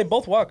 No, they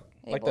both walk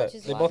like that.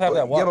 They both have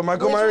that walk. Yeah, but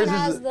Michael Myers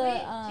is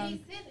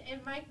Jason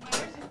and Mike Myers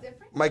is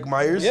different. Mike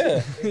Myers.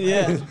 Yeah,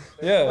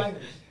 yeah.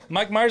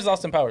 Mike Myers is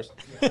Austin Powers.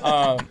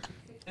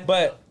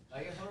 But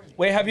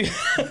wait, have you?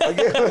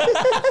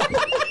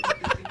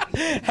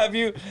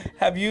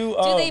 Have you?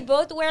 Do they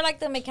both wear like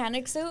the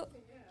mechanic suit?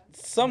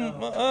 Some.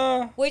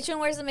 Which one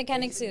wears the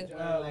mechanic suit?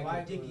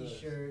 Like Dickie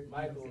shirt.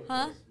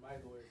 Huh?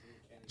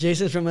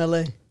 Jason's from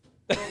LA.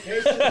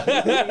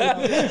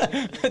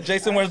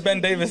 Jason wears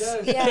Ben Davis.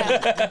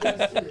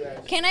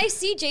 Yeah. Can I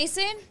see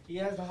Jason? He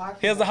has the hockey.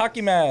 He has the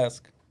hockey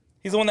mask.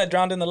 He's the one that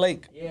drowned in the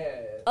lake.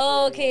 Yeah.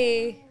 Oh,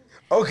 okay.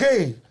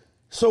 Okay,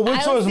 so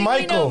which one's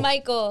Michael?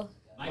 Michael.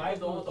 Michael's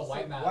the one with the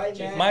white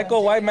mask.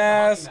 Michael, white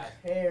mask.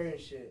 Hair and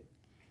shit.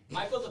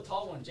 Michael's the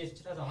tall one. Jason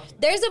just has a hockey mask.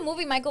 There's a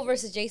movie Michael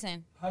versus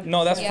Jason.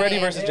 No, that's Freddy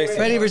versus Jason.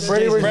 Freddy versus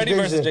Freddy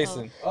versus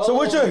Jason. So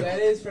which one? That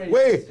is Freddy.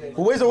 Wait,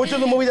 so which is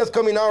the movie that's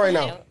coming out right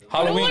now?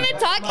 I don't want to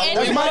talk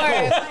anymore.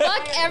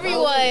 Fuck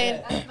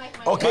everyone.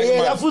 Okay,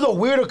 yeah, that was a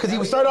weirdo because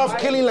he started off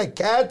killing like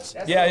cats.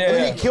 Yeah. And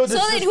then he killed So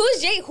then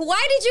who's Jay?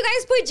 Why did you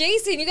guys put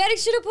Jason? You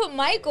guys should have put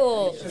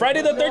Michael.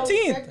 Friday the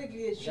 13th. Technically,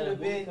 it should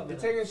have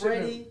been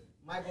Freddy,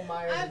 Michael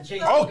Myers, and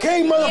Jason.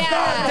 Okay, motherfucker.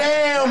 Yeah.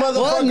 Damn,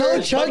 motherfucker. What?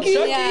 No, Chucky?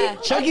 Yeah.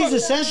 Chucky's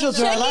essential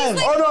to our lives.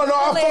 like- Oh, no, I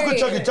fuck with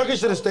Hilarious. Chucky. Chucky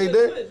should have stayed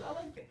there.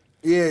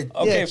 Yeah.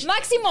 Okay. Yeah.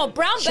 Maximo,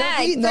 brown bag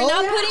Chucky, for no.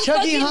 not putting Chucky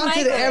fucking haunted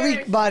Michael.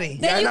 everybody.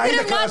 Then you he's could a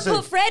have not classic.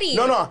 put Freddy.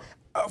 No.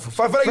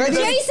 Freddy-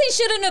 Jason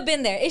shouldn't have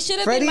been there. It should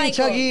have been Freddy, Michael.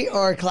 Chucky,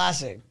 or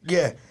classic?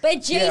 Yeah.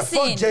 But Yeah, Jason,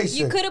 fuck Jason.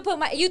 you could have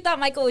put you thought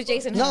Michael was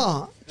Jason. Huh?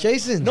 No,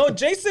 Jason. No,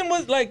 Jason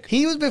was like.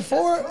 He was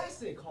before.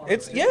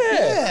 It's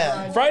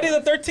Yeah. Friday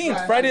the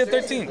 13th. Friday the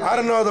 13th. I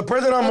don't know. The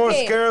person I'm more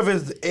Okay. scared of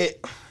is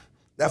it.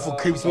 That fool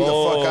creeps me the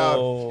fuck out.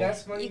 Oh.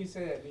 That's funny you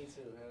say that. Me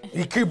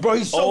too, man. Bro,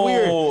 he's so Oh,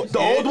 weird. The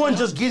it? old one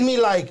just gives me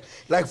like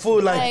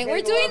food, Like, like.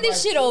 we're doing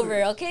this shit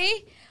over,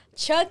 okay?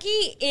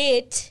 Chucky,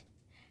 It,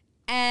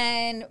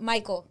 and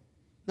Michael.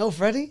 No,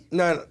 Freddy?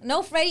 No,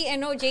 No Freddy and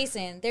no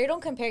Jason. They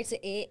don't compare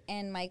to It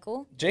and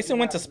Michael. Jason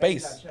went to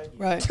space.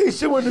 Right. he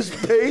should went to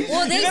space.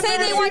 Well, they say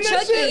they want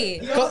Chucky.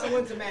 He also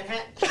went to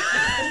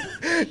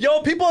Manhattan.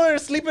 Yo, people are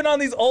sleeping on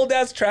these old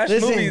ass trash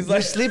Listen, movies. you're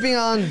Like, sleeping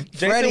on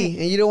Freddy,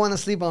 and you don't want to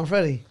sleep on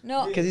Freddy.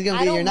 No, Because he's going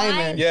I to be your don't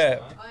nightmare. mind. yeah.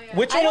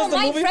 Which I one was don't the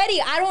mind movie?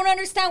 Freddy. I don't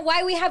understand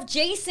why we have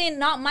Jason,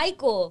 not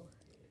Michael.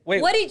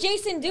 Wait, What did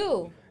Jason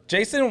do?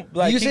 Jason,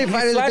 like, You he say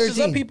Friday the slashes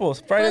up 13th. people.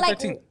 Friday the But, like,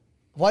 13th.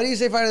 Why do you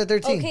say Friday the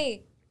 13th?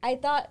 Okay, I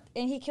thought,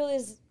 and he killed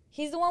his.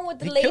 He's the one with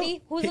the He lady.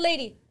 killed- Who's he- the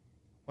lady?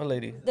 What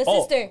lady? The Oh,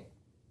 sister.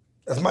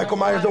 That's Michael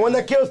Myers, the one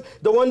that kills,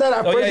 the one that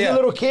at Oh, first yeah, he's yeah. a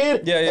little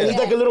kid, Yeah, yeah. and he's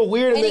like a little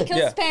weird, And he and kills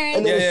then, his parents.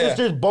 and then Yeah, his yeah.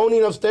 sister's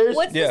boning upstairs.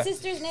 What's Yeah. the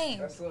sister's name?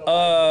 Like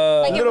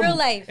Like in little- real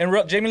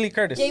life. Jamie Lee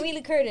Curtis. Jamie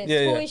Lee Curtis. Yeah,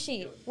 Who yeah. is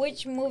she?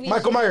 Which movie?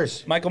 Michael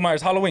Myers. Michael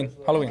Myers. Halloween.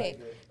 Okay.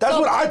 That's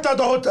So- what I thought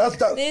the whole. That's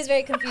the. This is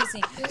very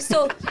confusing.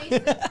 So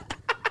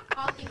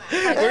Hockey match.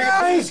 Hey,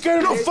 I ain't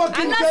scared of no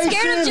fucking I'm not Jason.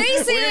 scared of We're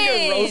gonna get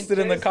Jason. roasted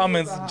in the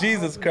comments.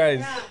 Jesus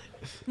Christ.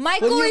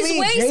 Michael What do you is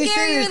mean? way Jason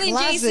scarier is than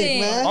classic, Jason.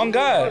 man. On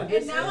God.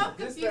 And now I'm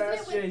This confusing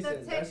that's it with Jason. the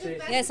That's Texas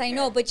Jason. Yes, I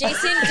know, but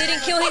Jason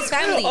didn't kill his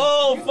family.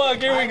 Oh, fuck.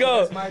 Here we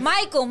go.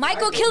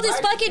 Michael killed his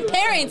fucking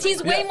parents.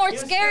 He's way more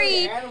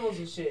scary. Animals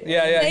and shit.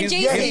 Yeah. Than He's,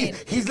 Yeah,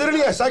 Jason. he's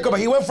literally a psychopath.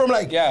 He went from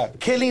like Yeah.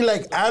 killing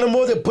like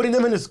animals and putting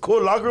them in his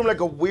school locker room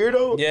like a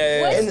weirdo.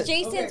 yeah. What's And-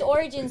 Jason's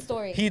origin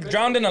story? He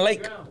drowned in a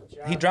lake.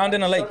 He drowned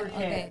in a lake.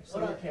 Okay.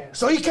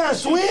 So he can't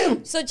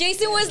swim. So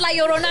Jason was La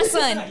Llorona's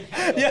son.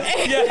 Yeah,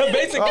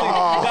 basically.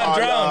 Got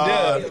drowned,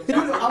 yeah.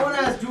 Juno, I want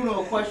to ask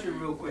Juno a question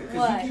real quick.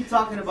 Because What? you keep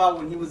talking about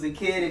when he was a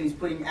kid and he's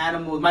putting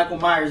animals, Michael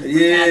Myers,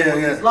 Yeah, animals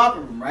in yeah. his locker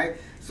room, right?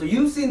 So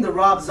you've seen the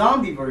Rob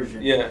Zombie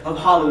version Yeah. of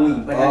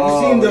Halloween, but have you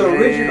seen the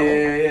original,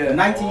 yeah. the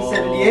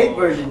 1978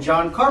 version,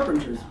 John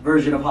Carpenter's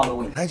version of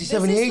Halloween?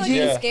 1978, This G?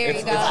 is fucking scary,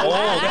 It's guys.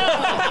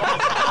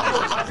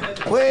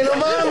 Wait, no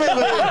mames,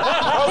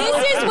 This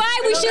is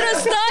why we should have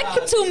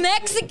stuck to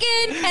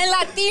Mexican and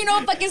Latino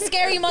fucking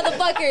scary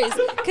motherfuckers.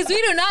 Because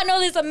we do not know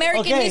this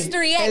American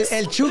History X.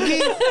 El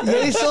Chucky,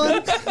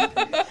 Jason.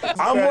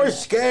 I'm more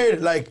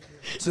scared. Like,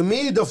 to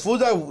me, the food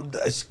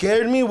that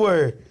scared me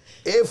were,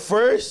 at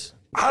first,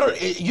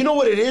 you know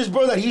what it is,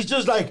 bro? That he's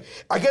just like,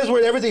 I guess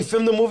wherever they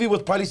filmed the movie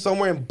was probably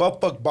somewhere in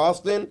buttfuck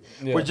Boston,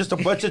 with just a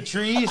bunch of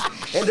trees,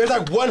 and there's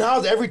like one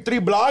house every 3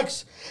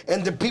 blocks,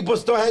 and the people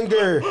still hang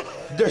their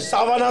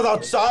sábanas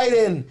outside,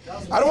 and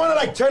I don't want to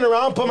like turn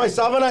around, put my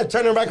sábana, and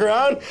turn it back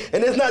around,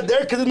 and it's not there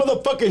because this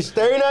motherfucker's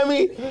staring at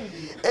me,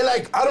 and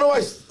like, I don't know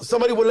why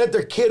somebody would let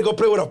their kid go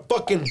play with a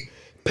fucking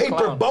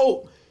paper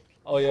boat.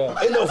 Oh yeah.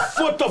 And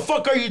what the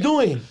fuck are you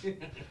doing?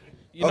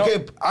 You know,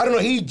 okay, I don't know.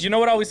 You know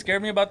what always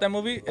scared me about that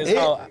movie is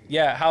how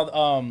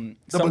the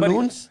somebody,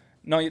 balloons.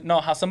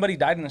 No, how somebody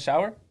died in the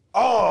shower.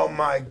 Oh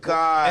my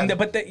god!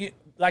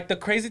 Like the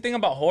crazy thing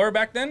about horror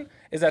back then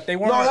is that they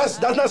weren't. No, that's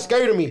not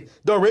scary to me.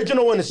 The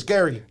original one is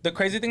scary. The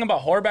crazy thing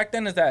about horror back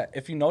then is that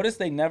if you notice,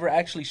 they never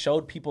actually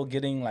showed people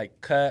getting like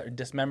cut or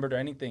dismembered or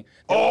anything.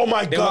 Oh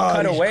my They god!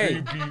 would cut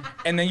away,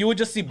 and then you would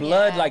just see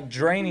blood like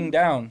draining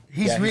down.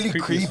 He's really as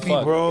creepy,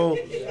 fuck. bro.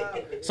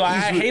 So I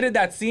hated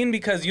that scene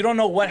because you don't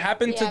know what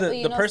happened to Yeah, but the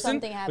you know person,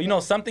 something but you know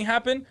something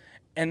happened,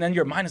 and then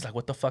your mind is like,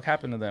 what the fuck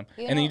happened to them?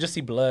 You And then know- you just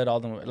see blood all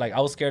the way. Like I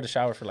was scared to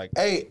shower for like.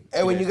 Hey,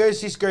 when you guys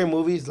see scary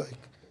movies,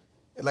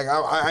 like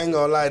I ain't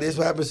gonna lie, this is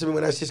what happens to me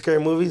when I see scary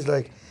movies.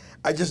 Like,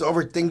 I just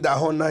overthink that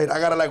whole night. I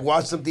gotta like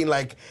watch something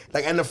like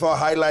NFL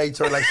highlights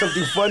or like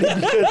something funny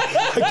because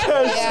I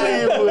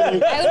can't sleep.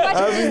 Like, I would watch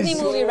a mean,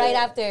 Disney movie right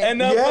after.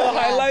 NFL Yeah.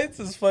 highlights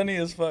is funny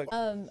as fuck.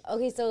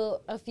 Okay,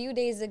 so a few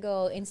days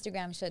ago,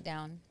 Instagram shut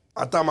down.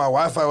 I thought my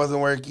Wi-Fi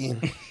wasn't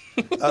working.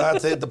 I had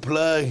to hit the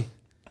plug.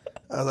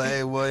 I was like,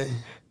 hey, boy.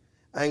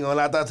 I ain't gonna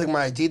lie. I thought I took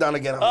my IG down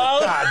again. I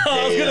was like, God damn.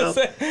 I was gonna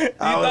say, you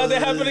thought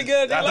that happened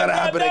again? I thought it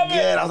happened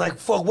again. I was like,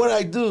 fuck, what did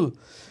I do?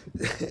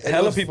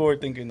 Hella people were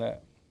thinking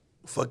that.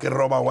 Fucking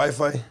rob my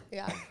Wi-Fi.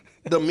 Yeah.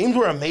 The memes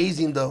were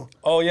amazing, though.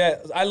 Oh yeah,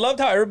 I loved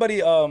how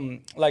everybody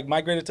like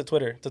migrated to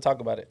Twitter to talk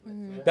about it.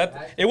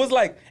 That it was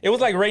like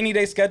rainy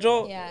day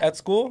schedule at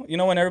school. You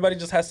know when everybody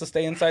just has to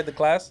stay inside the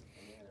class.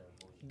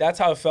 That's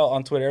how it felt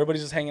on Twitter.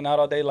 Everybody's just hanging out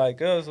all day, like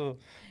so.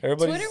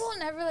 Everybody. Twitter will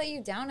never let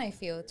you down, I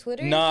feel.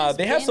 Twitter. Nah,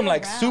 they have some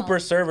like super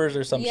servers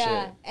or some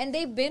Yeah, shit. and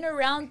they've been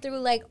around through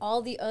like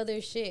all the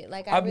other shit.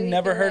 Like I've really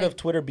never feel heard like of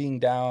Twitter being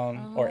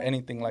down or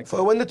anything like So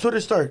that. when did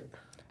Twitter start?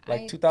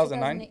 Like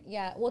 2009.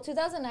 Yeah, well,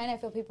 2009, I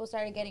feel people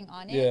started getting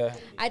on it. Yeah.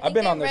 I I've think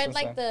been I on there read since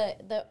like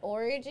the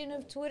origin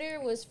of Twitter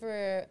was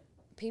for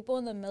people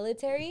in the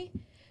military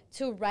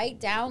to write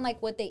down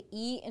like what they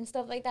eat and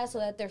stuff like that, so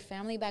that their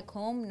family back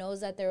home knows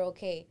that they're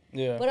okay.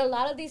 Yeah. But a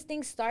lot of these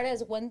things start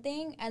as one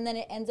thing and then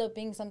it ends up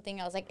being something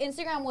else. Like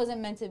Instagram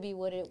wasn't meant to be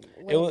what it.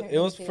 It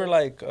was for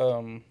like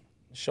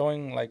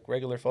showing like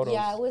regular photos.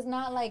 Yeah, it was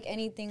not like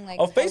anything like.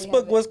 Oh, how we have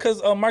Facebook it. was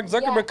because Mark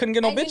Zuckerberg couldn't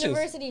get no and bitches.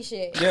 University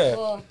shit. Yeah.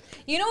 Well,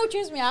 you know what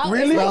trips me out?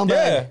 Really? Brown Yeah.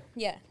 bag.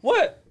 Yeah.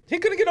 What? He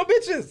couldn't get no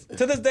bitches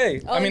to this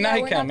day. Oh, I mean, now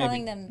he we're can not maybe.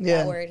 calling them Yeah.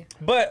 that word.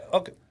 But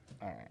okay.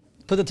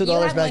 Put the $2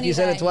 have back. money You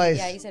said that- it twice.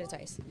 Yeah, you said it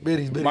twice.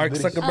 Biddies. Mark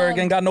Zuckerberg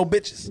ain't got no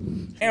bitches.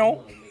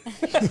 Ow.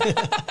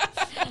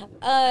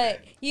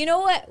 You know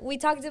what we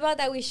talked about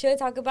that we should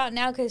talk about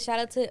now, because shout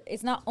out to,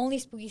 it's not only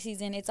spooky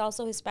season, it's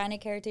also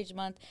Hispanic Heritage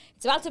Month.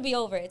 It's about to be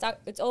over.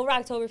 It's over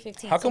October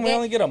 15th. How come we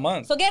only get a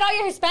month? So get all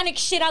your Hispanic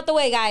shit out the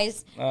way,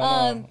 guys.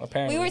 No,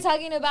 apparently. We were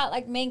talking about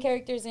like main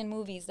characters in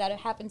movies that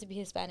happen to be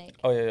Hispanic.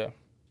 Oh yeah.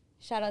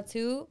 Shout out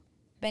to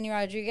Benny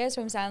Rodriguez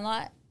from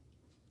Sandlot.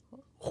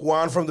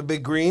 Juan from the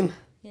Big Green.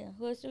 Yeah,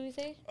 who else did we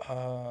say?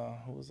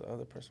 Who was the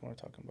other person we were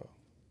talking about?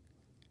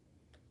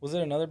 Was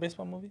it another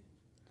baseball movie?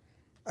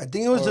 I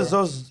think it was just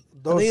those.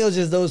 I think it was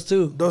just those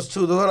two. Those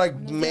two. Those are like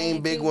Those are main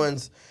the big two.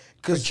 ones.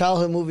 For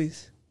childhood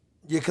movies.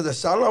 Yeah, because the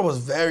Sandlot was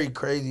very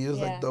crazy. It was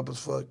Yeah. like dope as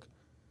fuck.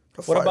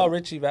 What about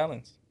Richie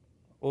Valens?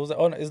 What was that?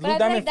 Oh, no, is But Lou I feel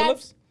Diamond like that's-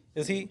 Phillips?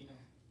 Is he?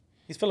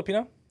 He's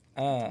Filipino.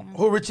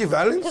 Who, Richie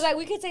Valens? Because like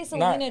we could say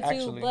Selena too,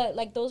 actually. but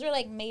like those are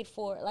like made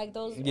for like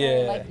those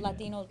Yeah. are like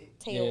Latino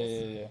tales.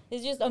 Yeah.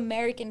 It's just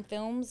American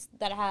films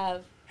that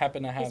have.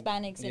 Happen to have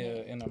Hispanics in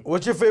it. in them.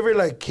 What's your favorite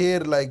like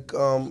kid like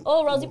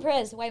Oh, Rosie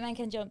Perez, White Man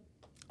Can Jump.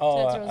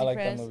 Oh, that's I Rosie like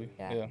Perez. that movie.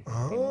 Yeah.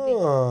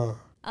 Yeah.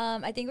 I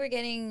I think we're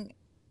getting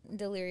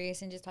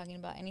delirious and just talking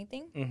about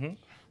anything. Mm-hmm.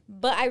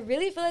 But I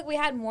really feel like we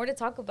had more to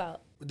talk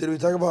about. Did we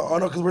talk about? Oh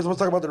no, because we're supposed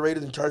to talk about the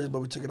Raiders and Chargers, but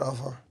we took it off.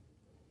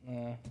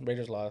 Huh?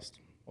 Raiders lost.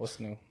 What's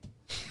new?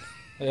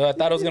 Yeah, I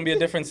thought it was gonna be a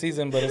different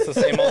season, but it's the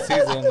same old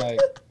season. Like,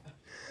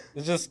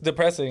 it's just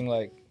depressing.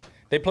 Like,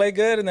 they play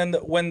good, and then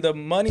when the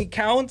money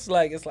counts,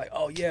 like it's like,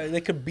 oh yeah,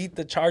 they could beat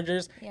the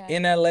Chargers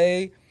in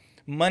LA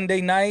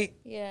Monday night.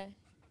 Yeah.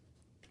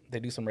 They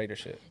do some Raider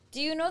shit.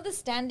 Do you know the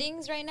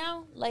standings right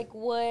now? Like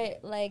what?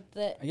 Like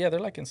the. Yeah, they're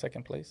like in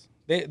second place.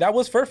 That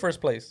was for first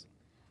place.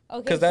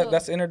 Okay, because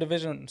that's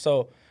interdivision.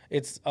 So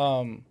it's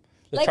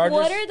the like, Chargers.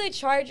 what are the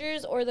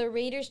Chargers or the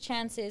Raiders'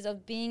 chances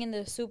of being in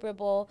the Super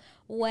Bowl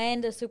when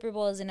the Super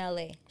Bowl is in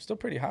LA? Still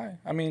pretty high.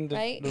 I mean, the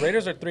Right?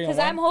 Raiders are 3-1. Because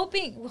I'm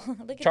hoping.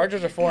 Look at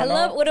Chargers that. are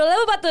 4-0. What I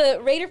love about the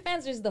Raider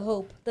fans is the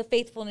hope, the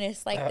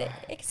faithfulness. Like,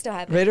 it can still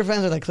happen. Raider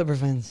fans are like Clipper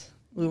fans.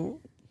 Cool,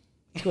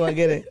 I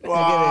get it.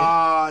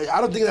 I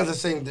don't think that's the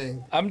same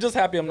thing. I'm just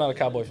happy I'm not a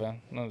Cowboy fan.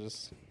 No,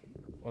 just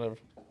whatever.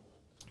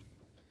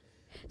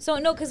 So,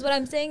 no, because what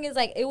I'm saying is,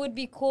 like, it would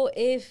be cool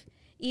if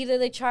either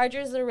the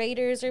Chargers, the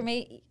Raiders, or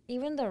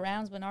even the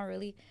Rams, but not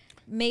really,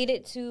 made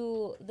it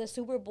to the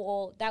Super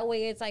Bowl. That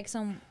way it's like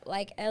some,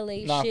 like,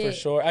 LA Nah, shit. for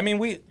sure. I mean,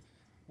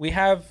 we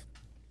have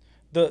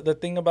the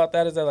thing about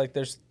that is that, like,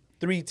 there's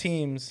 3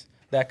 teams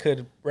that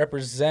could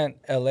represent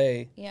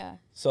LA. Yeah.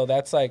 So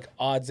that's like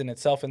odds in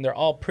itself, and they're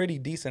all pretty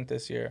decent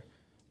this year.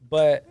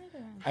 But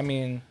I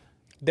mean,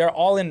 they're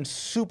all in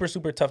super,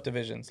 super tough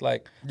divisions.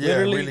 Like,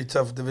 literally, really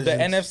tough divisions.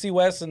 The NFC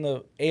West and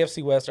the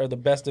AFC West are the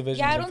best divisions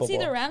Yeah, I in don't football.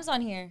 see the Rams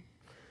on here.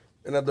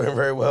 They're not doing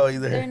very well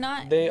either. They're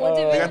not. They, what they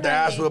They division got their are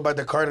ass they? whipped by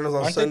the Cardinals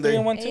on Aren't Sunday. they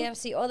 3-1 too?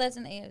 AFC. Oh, that's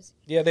an AFC.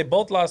 Yeah, they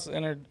both lost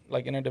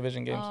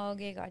interdivision games. Oh,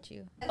 okay, got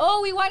you.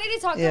 Oh, we wanted to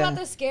talk Yeah. about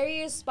the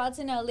scariest spots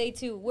in LA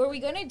too. Were we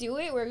gonna do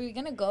it? Were we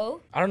gonna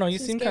go? I don't know. You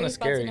Some seem kind of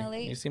scary spots in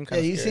scary. LA. You seem Yeah, kind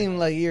of you scary. seem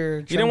like you're.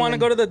 You didn't want to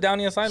go to the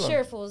Downey Asylum.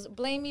 Sure, fools.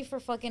 Blame me for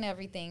fucking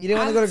everything. You didn't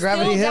wanna I'm go to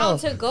Gravity still Hill.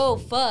 down to go.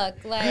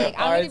 Fuck. Like,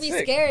 I'm Alright, gonna be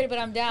sick. scared, but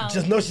I'm down.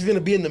 Just know she's gonna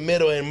be in the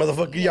middle, and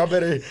motherfucker, y'all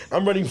better.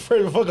 I'm running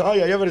further. Fuck all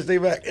y'all better stay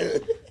back.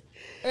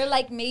 Or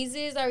like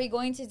mazes. Are we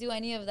going to do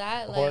any of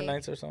that? Like, Horror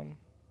Nights or something.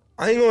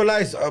 I ain't gonna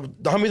lie.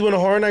 The homies went to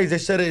Horror Nights. They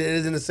said it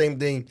isn't the same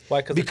thing.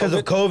 Why? 'Cause of Because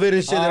of COVID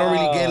and shit. They don't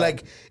really get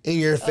like in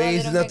your oh, they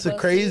face. don't and get that's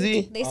close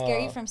crazy. to you? They scare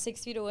you from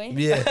 6 feet away.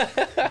 Yeah.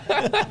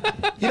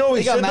 You know what we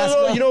They got should do masks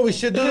though? on. You know what we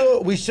should do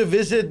though? We should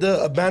visit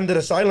the abandoned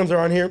asylums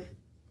around here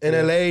in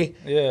LA.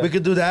 Yeah. We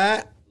could do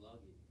that.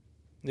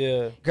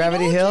 Yeah.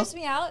 Gravity you know what Hill. trips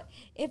me out?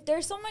 If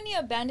there's so many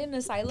abandoned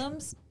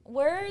asylums,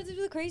 where do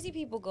the crazy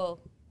people go?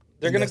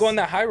 They're gonna go in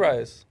that high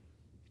rise.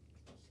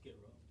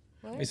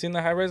 What? You seen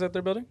the high rise that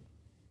they're building?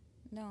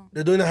 No.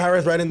 They're doing the high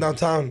rise right in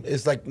downtown.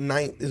 It's like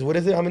 9. What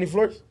is it? How many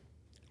floors?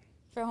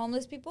 For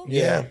homeless people?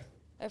 Yeah.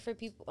 Or for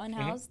people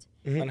unhoused?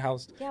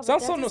 Unhoused. Yeah, but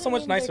Sounds that so doesn't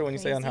much mean nicer they're when you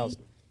say crazy. unhoused.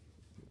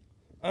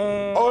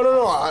 Oh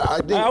no, I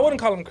think. I wouldn't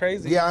call them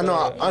crazy. Yeah, I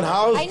know. but-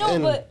 Unhoused. I know,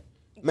 and but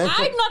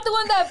mental- I'm not the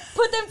one that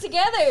put them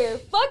together.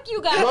 Fuck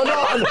you guys. No,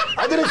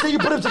 I didn't say you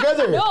put them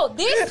together. No,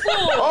 this fool.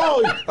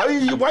 Oh,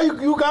 why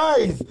you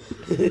guys?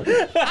 I'm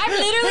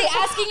literally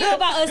asking you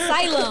about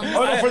asylum.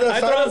 Oh, no, for the I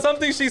throw out asylum.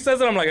 something, she says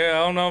it. I'm like, I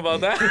don't know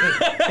about that.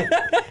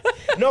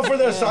 No, for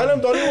the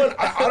asylum. The only one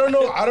I don't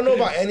know. I don't know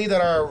about any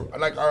that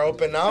are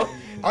open now.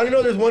 I only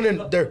know there's one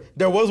in there.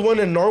 There was one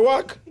in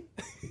Norwalk,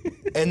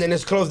 and then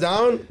it's closed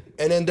down.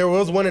 And then there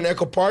was one in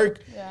Echo Park,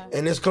 Yeah.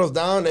 and it's closed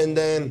down. And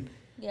then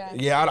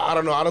Yeah. I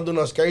don't know. I don't do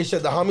no scary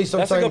shit. The homies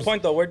sometimes. That's a good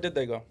point, though. Where did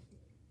they go?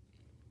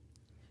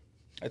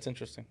 That's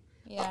interesting.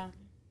 Yeah.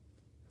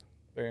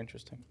 Very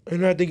interesting. You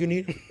know, what I think you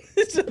need.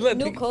 Let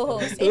New the-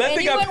 co-host. If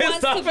Letty got anyone pissed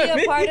wants to off be at a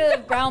me. part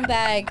of Brown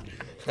Bag,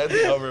 That's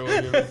over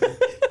with.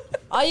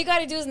 all you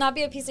gotta do is not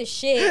be a piece of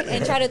shit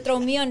and try to throw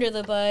me under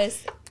the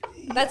bus.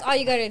 That's all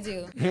you gotta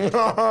do.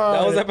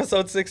 That was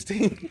episode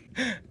 16.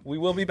 We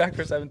will be back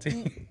for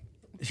 17.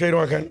 Straight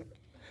on, can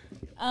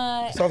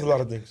solves a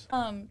lot of things.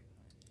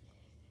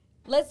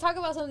 Let's talk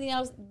about something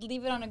else.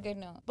 Leave it on a good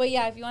note. But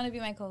yeah, if you want to be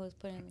my co-host,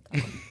 put it in the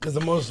comments. It's the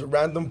most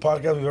random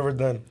podcast we've ever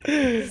done.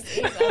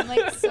 I'm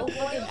like so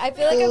fucking. I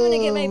feel like I'm gonna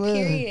get my man.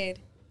 period.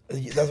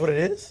 That's what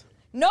it is.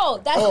 No,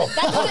 that's Oh.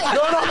 that's what it,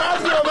 No,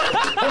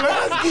 I'm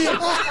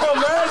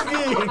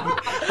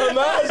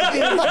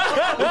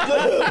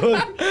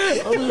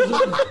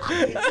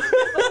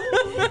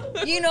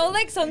asking. you know,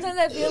 like sometimes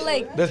I feel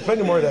like. There's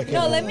plenty more that can.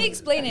 No, let me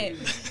explain it.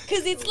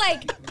 Cause it's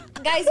like,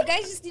 guys, you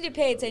guys just need to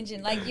pay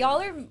attention. Like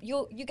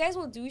you guys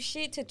will do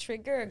shit to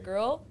trigger a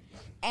girl,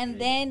 and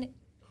then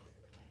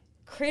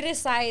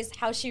criticize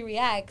how she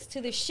reacts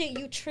to the shit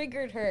you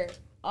triggered her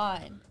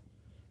on.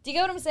 Do you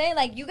get what I'm saying?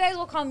 Like, you guys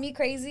will call me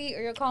crazy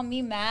or you'll call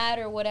me mad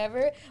or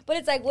whatever. But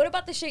it's like, what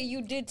about the shit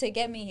you did to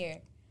get me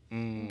here?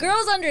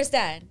 Girls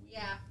understand.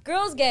 Yeah.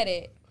 Girls get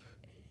it.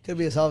 Could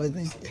be a solving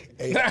thing.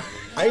 Hey,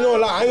 I ain't gonna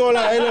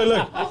lie. Hey,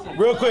 look,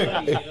 real quick.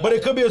 But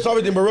it could be a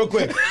solving thing, but real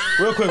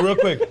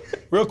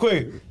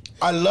quick.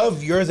 I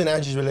love yours and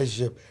Angie's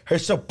relationship. Her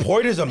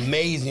support is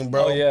amazing,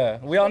 bro. Oh, yeah.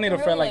 We all need a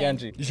friend like Really?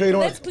 Angie. You sure you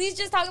don't Let's want please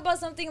just talk about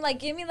something. Like,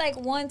 give me like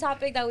one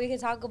topic that we could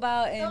talk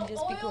about and The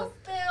just be oil cool.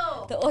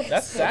 spill. The oil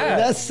That's spill. sad.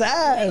 That's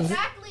sad.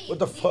 Exactly. What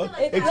the Leave it fuck?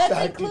 like that. Let's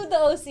Exactly. include the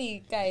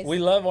OC, guys. We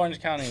love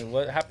Orange County.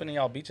 What happened to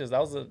y'all beaches?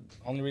 That was the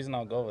only reason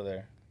I'll go over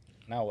there.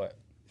 Now what?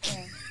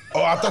 Yeah.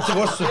 Oh, I thought it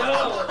was.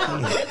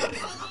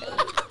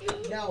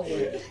 Now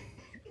what?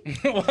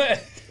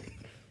 What?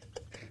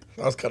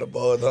 That was kind of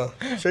bold, huh?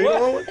 Sure you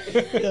don't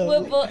want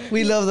one? But-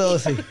 We love the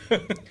OC.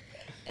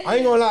 I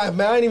ain't gonna lie,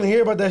 man. I didn't even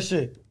hear about that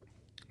shit.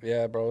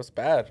 Yeah, bro, it's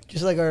bad.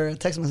 Just like our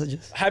text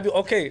messages. Have you?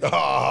 Okay.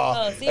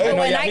 Oh, see, Hey, but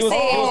no, when yeah, I he was- say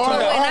he was it, tuned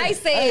but up. when I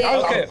say it,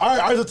 Okay. All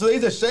right, so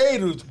today's a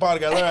shade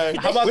podcast. All right.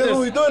 How about What this? are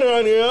we doing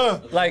around here? Huh?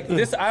 Like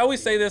this, I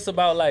always say this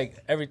about like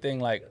everything.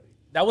 Like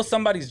that was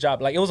somebody's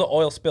job. Like it was an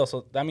oil spill,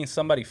 so that means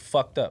somebody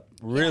fucked up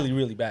really,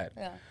 really bad.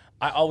 Yeah.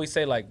 I always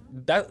say like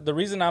that. The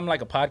reason I'm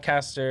like a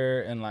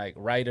podcaster and like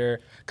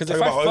writer, because if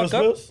Talking I about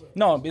fuck oil up, spills?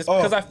 no, it's Oh.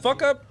 because I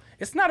fuck up.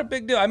 It's not a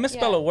big deal. I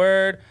misspell Yeah. a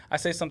word. I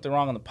say something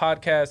wrong on the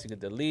podcast. You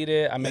could delete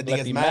it. I make think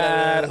Lefty it's mad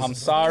at mad. us. I'm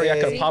sorry. I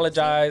Okay. could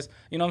apologize.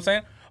 You know what I'm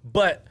saying?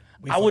 But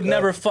I would fuck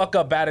never up. fuck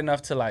up bad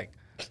enough to like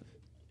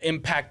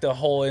impact the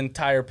whole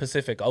entire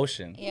Pacific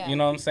Ocean. Yeah. You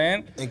know what I'm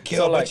saying? And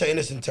kill So, a bunch like, of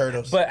innocent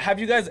turtles. But have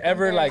you guys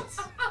ever like?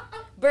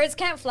 birds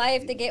can't fly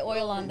if they get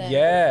oil on them.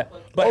 Yeah.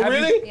 But Oh, have you-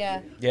 really?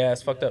 Yeah. yeah,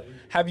 it's fucked up.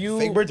 Have you?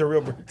 Fake birds are real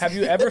birds. Have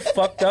you ever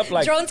fucked up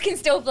like? Drones can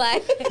still fly.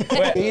 Wait,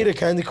 Can you eat a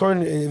candy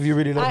corn if you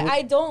really love it?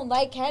 I don't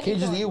like candy. Can you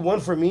just corn. eat one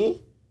for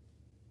me?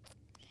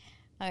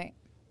 All right.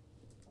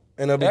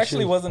 And I'll it be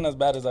actually chill. wasn't as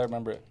bad as I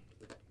remember it.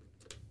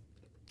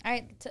 All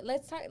right.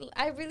 Let's talk.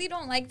 I really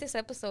don't like this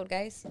episode,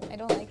 guys. I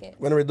don't like it.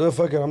 Whenever we do it,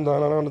 fuck it. I'm done.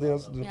 I don't have anything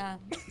else to do. Yeah.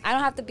 I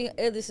don't have to be.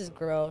 This is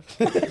gross.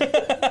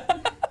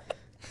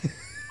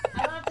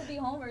 I don't have to be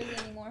home early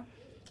anymore.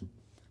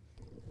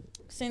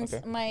 Since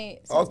Okay. my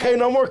Okay,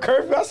 no more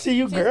curfew. I see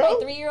you, since my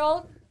girl.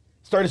 3-year-old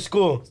Started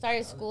school.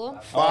 started school.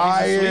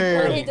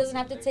 Fire. Jorge doesn't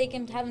have to take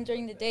him to have him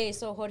during the day,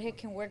 so Jorge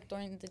can work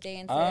during the day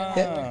instead of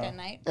having work at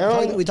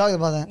night. We talked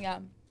about that. Yeah.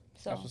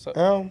 So. That's what's up.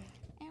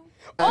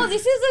 Oh,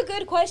 this is a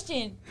good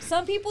question.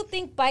 Some people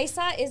think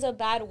paisa is a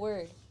bad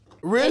word. That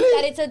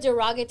Really? it's a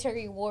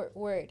derogatory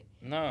word.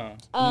 No.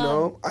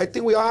 No. I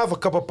think we all have a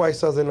couple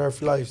paisas in our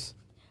lives.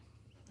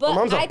 But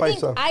mom's a I think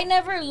paisa. I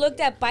never looked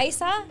at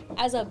paisa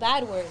as a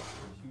bad word.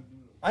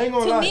 I ain't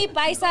gonna To lie. me,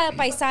 paisa,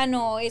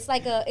 paisano, it's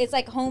like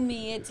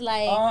homie. It's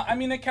like I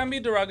mean, it can be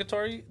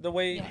derogatory the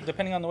way,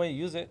 depending on the way you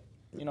use it.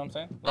 You know what I'm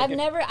saying? Like I've if-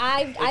 never.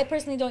 I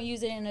personally don't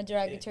use it in a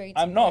derogatory.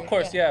 No, of word,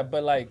 course, yeah.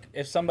 But like,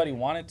 if somebody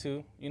wanted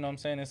to, you know what I'm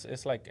saying?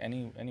 It's like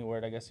any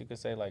word, I guess you could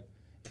say. Like,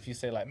 if you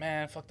say like,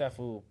 man, fuck that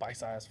fool,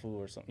 paisa ass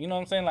fool, or something. You know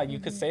what I'm saying? Like, you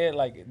could say it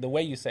like the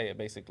way you say it,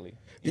 basically.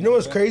 You know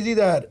what's what I'm saying? crazy?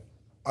 That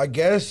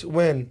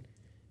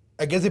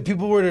I guess if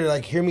people were to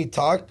like hear me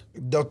talk,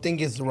 they'll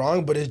think it's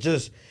wrong, but it's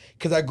just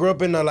because I grew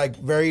up in a like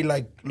very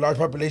like large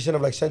population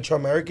of like Central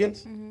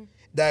Americans.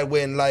 That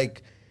when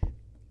like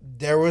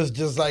there was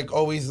just like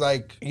always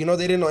like they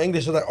didn't know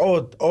English. So like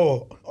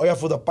oh yeah,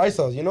 for the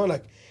paisas,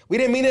 like we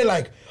didn't mean it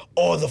like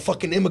the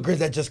fucking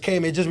immigrants that just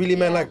came. It just really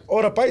meant like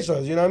the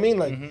paisas. You know what I mean?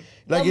 Like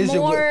like The it's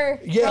more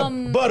yeah,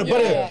 from- but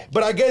Yeah.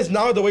 but I guess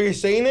now the way you're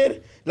saying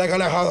it, like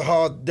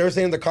how they're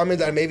saying in the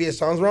comments that maybe it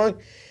sounds wrong,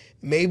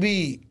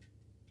 maybe.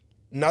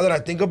 Now that I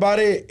think about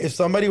it, if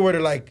somebody were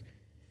to like,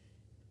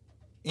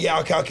 yeah,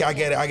 okay, I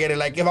get it.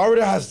 Like if I were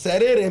to have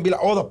said it and be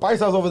like, the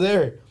paisas over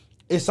there,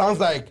 it sounds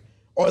like,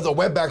 the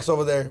wetbacks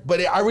over there. But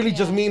I really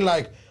just mean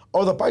like,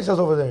 the paisas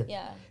over there.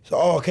 Yeah. So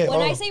okay.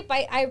 When I say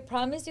I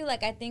promise you,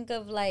 like I think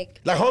of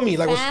like homie,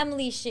 like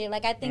family shit.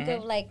 Like I think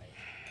of like,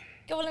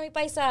 que hola mi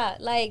paisa.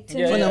 Like to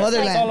Yeah, me, From the it's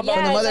motherland. Like, From the yeah,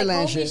 it's motherland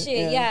like homie shit, shit.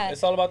 yeah. Yeah.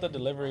 It's all about the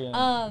delivery. And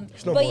no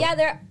But more.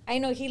 yeah, I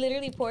know he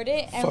literally poured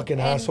it. And, fucking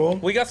and asshole.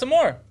 we got some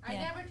more. I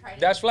never tried it.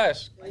 Dash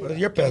Flash. What is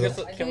your Can we pedo?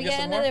 get, Can we get get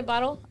some another more?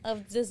 bottle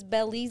of this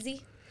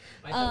Belize?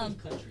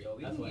 Country, oh,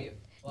 that's why.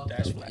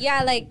 Dash Flash.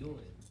 Yeah, like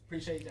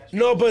Appreciate that.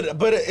 No,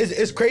 but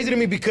it's crazy to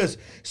me because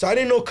I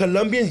didn't know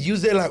Colombians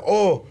use it like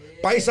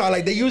paisa,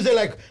 like they use it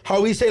like how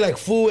we say like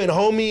fool and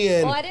homie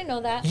and. I didn't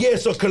know that. Yeah,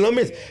 so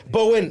Colombians,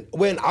 but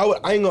when I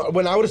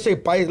would say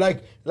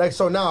paisa, like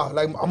so now,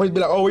 like I'm gonna be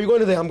like, where you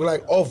going today? I'm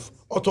like, to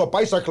a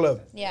paisa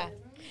club. Yeah.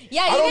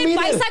 Yeah, I don't even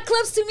mean paisa it.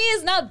 clubs to me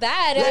is not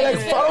bad. Yeah,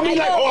 like follow me,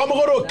 I like know. I'm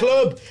gonna go to a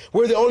club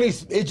where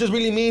it just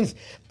really means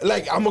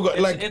like I'm gonna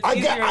go like it's I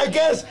easier-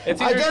 guess it's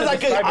I easier to could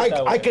describe it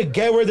that way. I could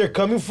get where they're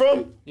coming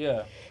from,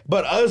 Yeah.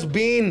 but us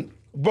being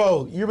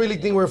bro, you really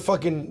think we're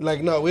fucking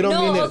like no, we don't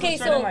No, mean it. okay.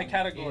 Certain So- like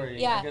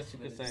category, Yeah. I guess you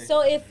could say. So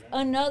if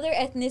another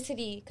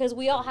ethnicity, because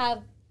we're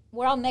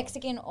all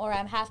Mexican or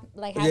I'm half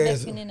Yes.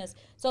 Mexican in us.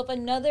 So if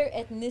another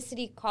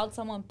ethnicity called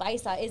someone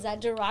paisa, is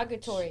that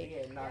derogatory?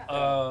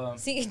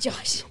 See,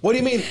 Josh. What do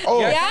you mean?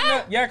 Oh,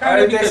 Yeah? Yeah, Are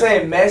kind they of.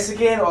 saying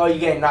Mexican or you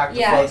getting knocked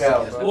Yeah. the fuck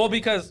out, bro? Well,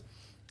 because,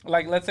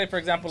 like, let's say for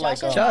example, like,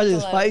 Josh is- Josh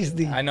is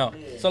feisty. I know.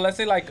 So let's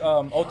say like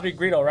 03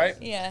 Grito, right?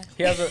 Yeah.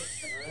 He has a.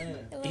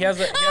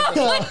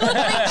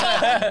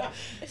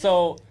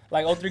 So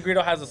like 03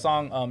 Grito has a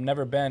song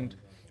Never Bend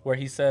where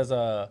he says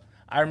I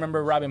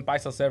remember robbing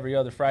paisas every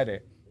other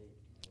Friday.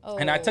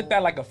 And I took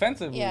that like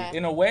offensively Yeah.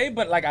 in a way,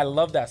 but like I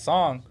love that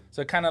song.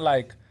 So it kind of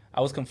like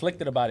I was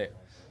conflicted about it.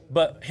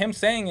 But him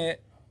saying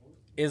it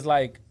is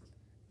like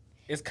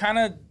it's kind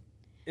of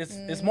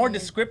it's more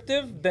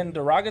descriptive than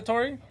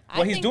derogatory. I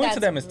What he's think doing to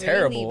that's them is really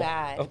terrible.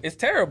 bad. It's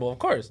terrible, of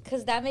course.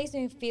 Because that makes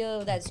me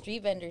feel that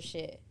street vendor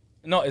shit.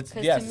 No, it's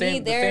 'Cause yeah, to me,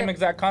 same the they're- same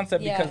exact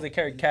concept Yeah. because they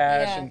carry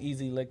cash Yeah. and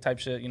easy lick type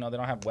shit. You know, they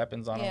don't have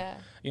weapons on Yeah.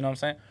 them. You know what I'm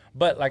saying?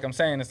 But like I'm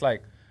saying, it's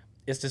like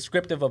it's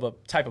descriptive of a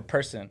type of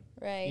person.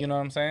 Right. You know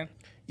what I'm saying?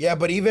 yeah,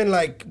 but even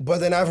like, but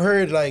then I've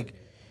heard like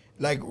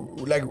like,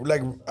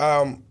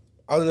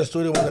 I was in the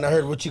studio and I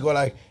heard Ruchi go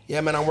like,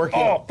 yeah, man, I'm working.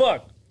 Oh,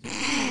 fuck.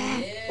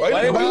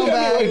 Why you Brown look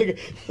at me?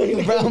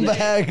 bag. Brown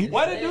bag.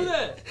 Why did you do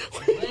that?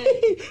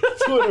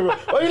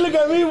 Why you look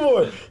at me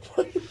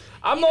for?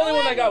 I'm the only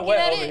one that got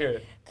wet over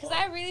here. Because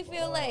I really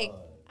feel like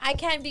I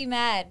can't be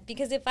mad.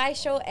 Because if I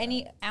show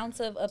any ounce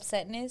of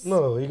upsetness.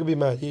 No, you can be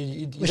mad.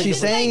 What she's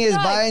saying is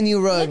buy a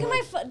new rug. Look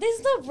at my this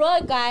is the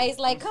rug, guys.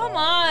 Like, come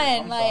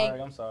on.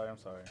 I'm sorry.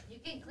 You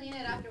can clean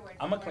it afterwards.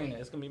 I'm gonna clean it.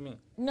 It's gonna be me.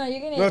 No, you're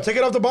going to. No, take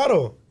it off the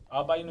bottle.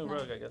 I'll buy you a new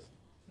rug, I guess.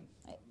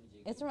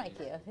 It's from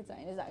Ikea. It's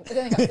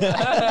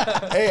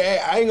fine. Hey,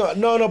 I ain't gonna,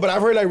 no, but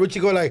I've heard like Richie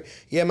go like,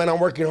 yeah, man, I'm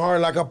working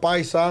hard like a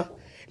paisa.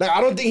 Like,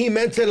 I don't think he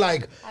meant it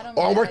like,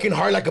 I'm working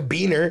hard like a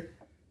beaner.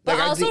 But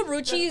Like, also,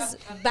 Ruchi's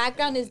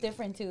background is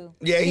different too.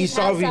 Yeah, he's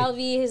Salvi.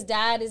 Salvi. His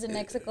dad is in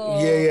Mexico.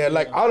 Yeah,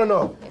 like, I don't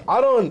know.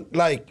 I don't,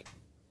 like,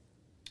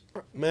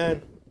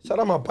 man, shout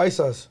out my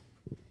paisas.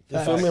 You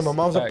feel me? My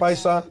mom's a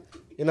paisa.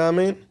 You know what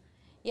I mean?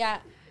 Yeah.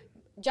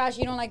 Josh,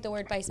 you don't like the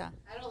word paisa.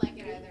 I don't like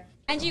it either.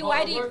 Angie,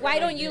 why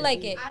don't you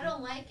like it? I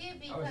don't like it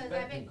because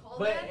I've been called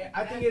But that.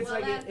 I think as it's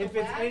well like as if the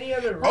it's whack. any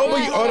other Oh, but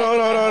race. you,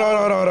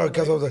 no.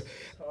 Because I was like,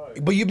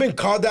 but you've been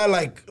called that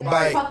like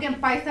by. Fucking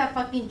paisa,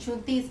 fucking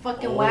chuntis,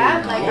 fucking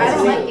whack. Like, I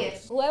don't like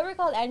it. Whoever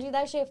called Angie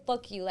that shit,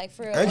 fuck you. Like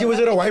for Angie, was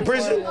it a white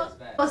person?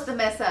 Costa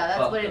Mesa,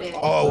 that's what it is.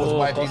 Oh, it was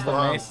white Costa people.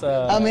 huh?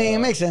 Mesa. I mean, it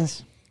makes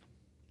sense.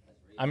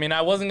 I mean,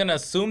 I wasn't gonna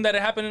assume that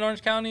it happened in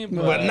Orange County,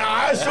 But nah,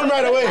 I assumed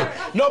right away.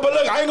 No, but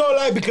look, I ain't gonna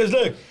lie because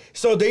look,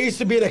 so there used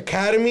to be an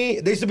academy.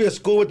 There used to be a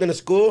school within a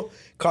school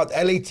called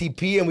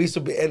LATP, and we used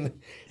to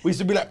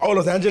be like, oh,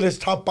 Los Angeles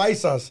top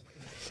paisas,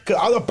 cause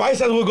all the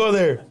paisas would go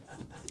there.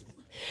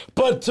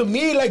 But to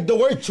me, like the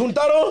word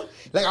chuntaro,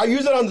 like I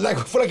use it on like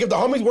for like if the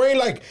homie's wearing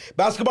like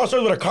basketball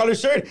shorts with a collar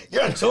shirt,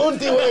 you're a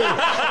chunti way.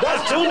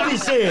 That's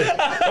chunti shit.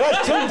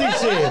 That's chunti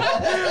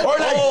shit.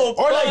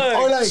 Or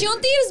like.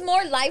 Chunti is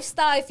more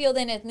lifestyle, I feel,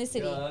 than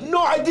ethnicity.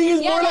 No, I think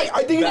it's more like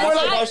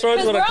Basketball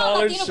shorts with a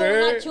collared Latino,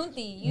 shirt. but we're not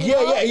chunti. You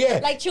know? Yeah.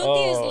 Like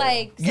chunti is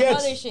like some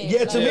other shit.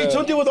 Yeah, to me, Yeah.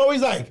 chunti was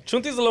always like,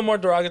 Chunti's a little more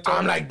derogatory.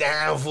 I'm like,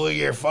 damn, fool,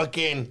 your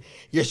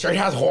shirt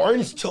has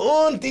horns,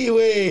 chunti,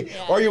 way.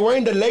 Yeah. Or you're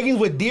wearing the leggings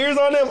with deers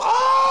on them.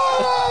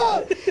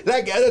 Ah!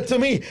 Like, to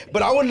me.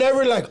 But I would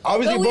never, like,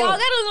 obviously, But we bro. all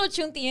got a little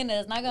chunti in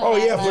us, not gonna Oh,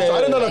 lie. yeah, for sure.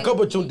 I done done a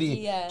couple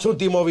Yeah.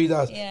 chunti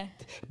movidas. Yeah.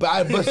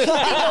 But look,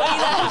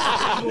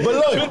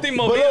 Chunti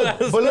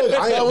movidas.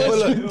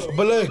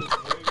 but look,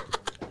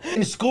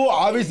 in school,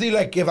 obviously,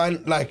 like if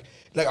I'm like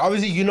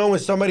obviously, you know, when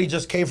somebody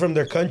just came from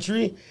their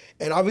country,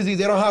 and obviously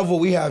they don't have what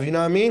we have, you know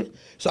what I mean?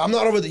 So I'm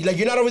not over there, like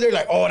you're not over there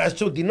like, oh, that's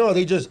chunti. No,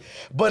 they just,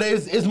 but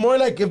it's more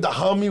like if the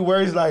homie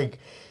wears like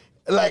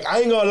I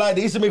ain't gonna lie,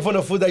 they used to make fun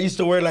of food that used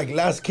to wear like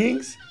Last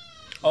Kings.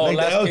 Oh, Like,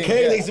 Last King,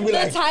 okay, yeah. they used to be The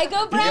like,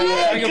 Tyga brand?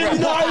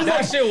 Yeah,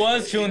 That shit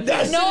was Chunti.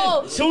 that's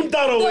No.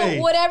 chuntaro way.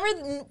 Whatever,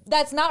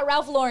 that's not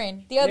Ralph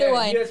Lauren. The other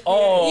one.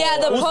 Oh, Yeah,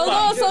 the Uspa. Polo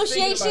Just think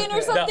Association about or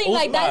that. something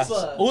like that.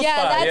 Uspa. Yeah,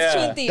 that's Yeah.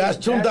 chunti. That's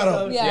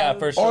chuntaro. Yeah. Yeah,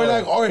 for sure. Or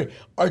like,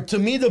 or to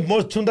me, the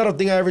most chuntaro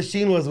thing I ever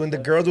seen was when the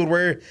girls would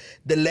wear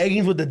the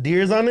leggings with the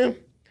deers on them.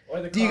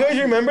 Or the Do you guys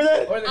remember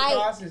that? Or the I-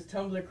 crosses,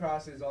 Tumblr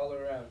crosses all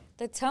around.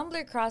 The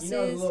Tumblr crosses. You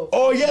know, the little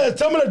Oh yeah,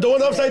 some of the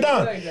ones upside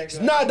down.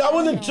 Exactly. Nah, that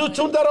wasn't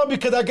chuntaro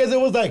because I guess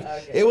it was like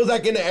it was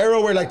like in the era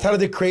where like Tyler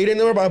the Creator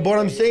and but what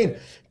I'm saying,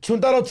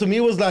 chuntaro to me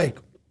was like,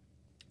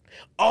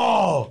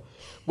 oh,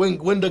 when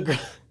they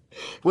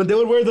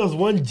would wear those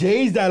one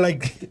J's that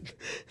like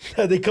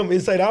that they come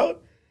inside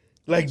out.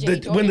 Like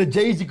when the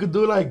J's you could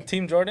do like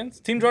Team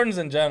Jordans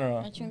in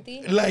general.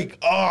 Chunti. like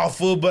oh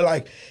fool, but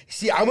like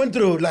see I went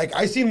through like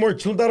I seen more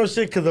chuntaro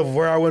shit because of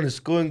where I went to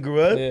school and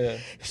grew up. Yeah.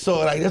 So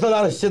like there's a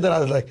lot of shit that I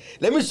was like,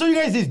 let me show you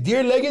guys these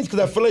deer leggings because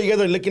I feel like you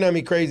guys are looking at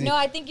me crazy. No,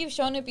 I think you've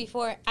shown it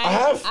before. I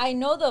have? I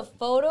know the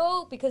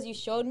photo because you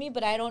showed me,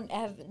 but I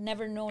have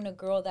never known a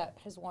girl that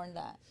has worn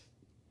that.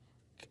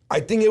 I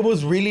think it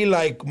was really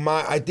like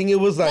I think it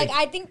was like,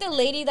 I think the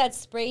lady that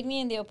sprayed me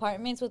in the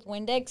apartments with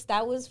Windex,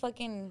 that was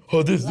fucking.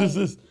 oh this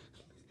is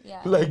Yeah.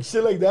 like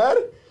shit like that.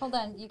 Hold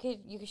on, you could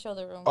show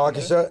the room. Oh, I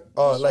can show.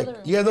 Oh, Show like the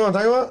room. you guys know what I'm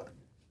talking about?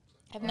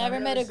 I've never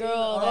met a girl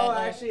Oh,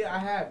 that. actually, I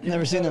have.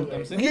 Never seen them.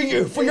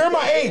 You're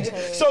my age,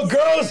 so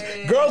girls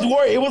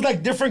wore it was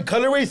like different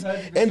colorways,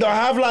 and they'll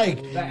have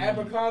like The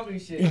Abercrombie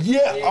shit.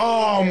 yeah.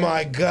 Oh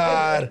my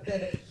god,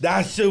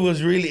 that shit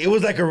was really. It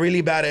was like a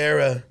really bad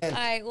era. All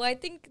right, well, I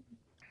think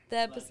the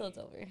episode's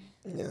over.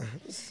 Yeah,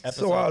 Episode.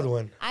 it's a wild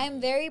one. I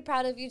am very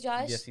proud of you,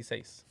 Josh, Yes, he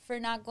says.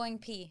 for not going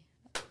pee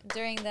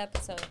during the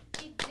episode.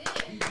 He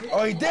did.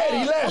 Oh, he did.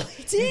 He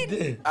left. He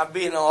did. I'm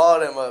beating all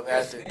them up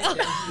after. I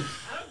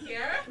don't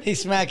care. He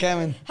smack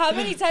Hammond. How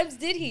many times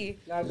did he?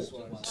 Not just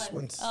one. Just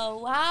once. Oh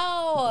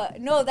wow!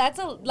 No, that's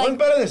a One's like.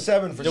 better than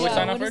 7 for Did we sure.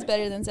 sign Yeah, up one is already?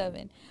 better than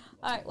 7.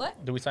 All right,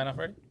 what? Did we sign off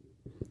already?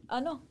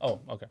 No. Oh,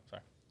 okay.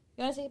 Sorry.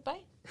 You want to say bye?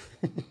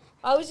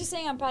 I was just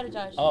saying I'm proud of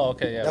Josh. Oh,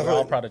 okay. Yeah, we're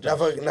all proud of Josh.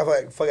 Now,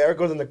 fuck, Eric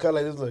goes in the cut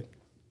like this. Look,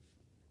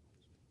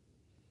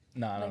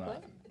 No.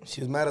 What?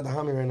 she was mad at the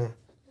homie right now.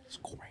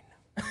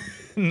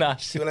 Nah,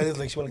 She went like this.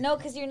 Like she went. No,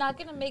 because you're not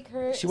gonna make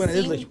her She went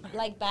in seem this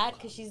like bad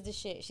because she's the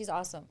shit. She's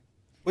awesome.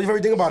 What's your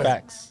favorite thing about it?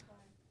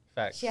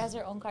 Facts. She has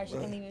her own car. She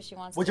can leave if she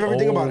wants What's to. your favorite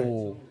thing about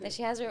it? That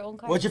she has her own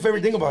car. What's your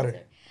favorite thing about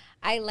it?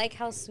 I like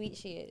how sweet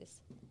she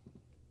is.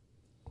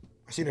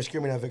 I seen her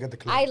screaming at Vic at the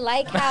club. I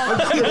like how.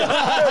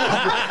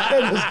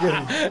 I'm just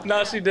kidding.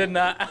 No, she did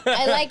not.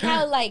 I like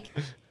how like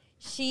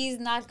she's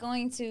not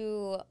going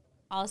to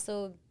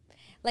also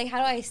like how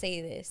do I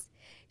say this?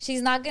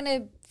 She's not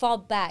gonna fall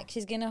back.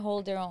 She's gonna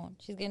hold her own.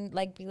 She's gonna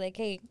like be like,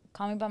 hey,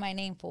 call me by my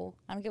name, fool.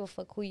 I don't give a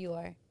fuck who you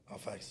are. Oh,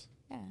 facts.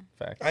 Yeah.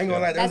 Facts. I ain't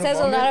gonna lie. That says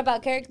a lot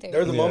about character. There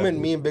was a moment,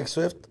 me and Big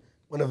Swift,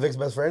 one of Vic's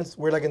best friends,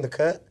 we're like in the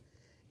cut,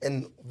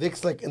 and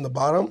Vic's like in the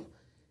bottom,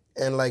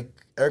 and like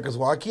Erica's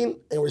walking,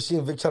 and we're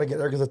seeing Vic try to get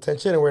Erica's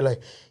attention, and we're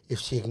like, if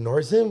she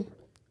ignores him,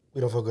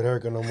 we don't fuck with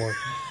Erica no more.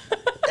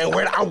 And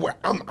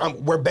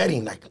we're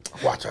betting, like,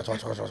 watch.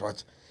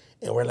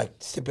 And we're like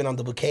sipping on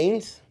the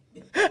bouquets.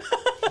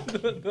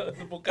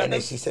 And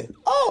then she said,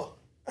 oh.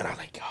 And I was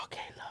like,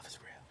 okay, love is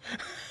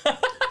real.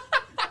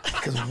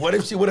 Because what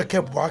if she would have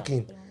kept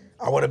walking?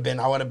 I would have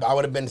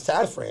been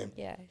sad for him.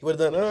 Yeah. He would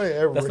have done, oh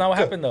yeah. That's not what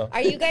happened though.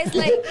 Are you guys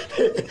like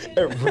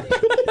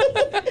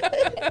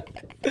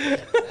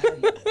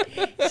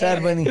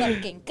Sad bunny.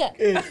 fucking cut?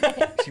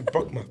 She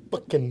broke my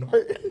fucking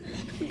heart.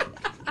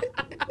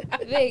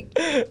 Vic.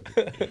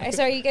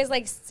 So are you guys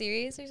like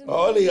serious or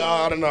something?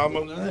 I don't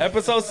know.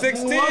 Episode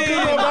 16. Welcome to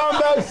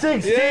Brown Bag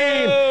 16.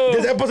 Yo.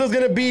 This episode's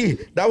gonna be,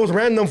 that was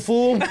random,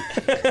 fool.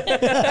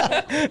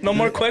 No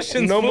more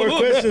questions. No fool. more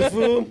questions,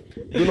 fool.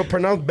 You know,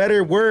 pronounce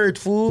better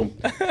words, fool.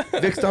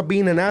 Vic, stop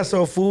being an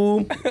asshole,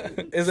 fool.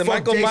 Is it Fuck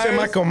Michael Jason Myers?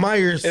 Michael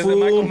Myers, Is fool. it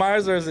Michael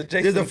Myers or is it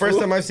Jason? This is the first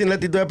fool? time I've seen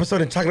Letty do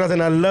episode in Chocolate,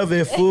 and I love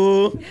it,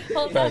 fool.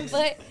 Hold on,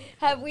 but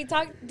have we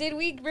talked? Did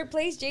we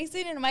replace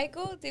Jason and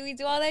Michael? Did we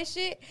do all that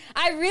shit?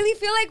 I really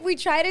feel like we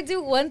try to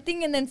do one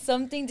thing and then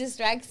something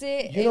distracts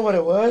it. You know what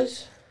it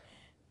was?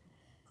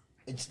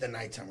 It's the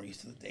nighttime. We're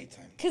used to the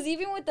daytime. Cause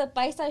even with the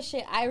paisa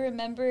shit, I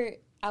remember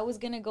I was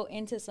gonna go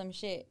into some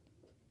shit.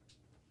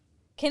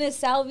 Can a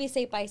salvi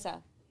say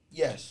paisa?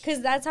 Yes.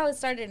 Cause that's how it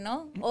started,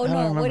 no? Oh I don't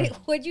no, remember.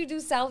 what'd you do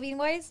salvi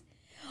wise?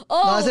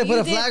 Oh, No, I said put you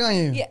a flag on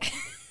you. Yeah.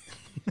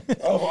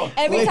 Oh,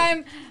 Every wait.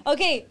 time.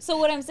 Okay, so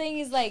what I'm saying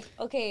is like,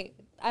 okay,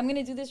 I'm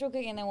gonna do this real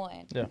quick and then we'll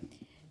end. Yeah.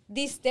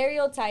 These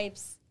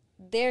stereotypes,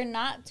 they're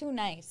not too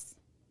nice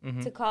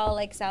Mm-hmm. to call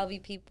like salvi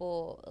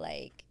people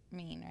like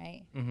mean,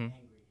 right? Mm-hmm.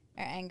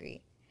 Or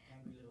angry.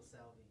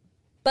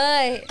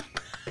 But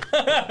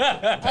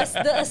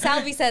a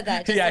salvi said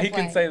that. just Yeah, he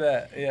can FYI. say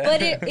that. Yeah.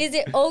 But is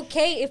it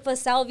okay if a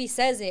salvi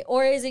says it?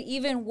 Or is it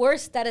even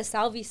worse that a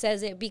salvi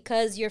says it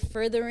because you're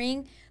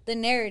furthering the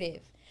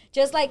narrative?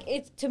 Just like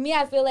it's to me,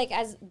 I feel like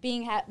as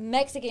being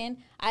Mexican,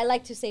 I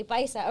like to say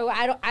paisa, or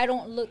I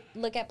don't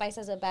look at paisa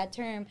as a bad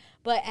term.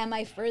 But am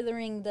I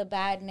furthering the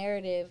bad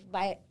narrative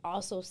by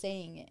also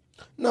saying it?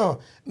 No,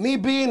 me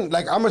being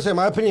like, I'm gonna say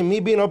my opinion. Me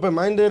being open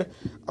minded,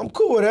 I'm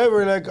cool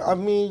whatever. Like I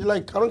mean,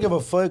 like I don't give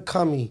a fuck.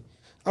 Call me.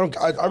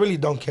 I really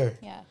don't care.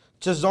 Yeah.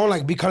 Just don't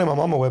like be calling my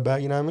mama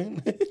wetback. You know what I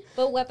mean?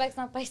 But wetback's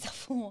not paisa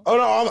fool. Oh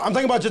no, I'm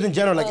talking about just in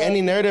general. Like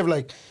any narrative,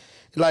 like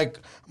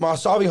my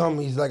Savi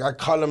homies, like I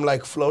call them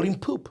like floating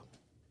poop.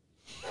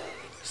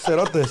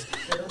 Cerotes.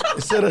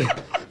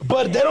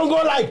 But they don't go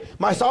like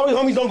my Savi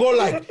homies don't go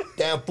like,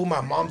 damn fool,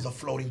 my mom's a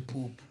floating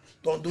poop.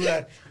 Don't do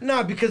that.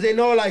 Nah, because they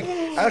know like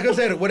I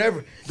said,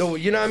 whatever.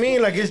 You know what I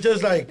mean? Like it's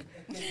just like,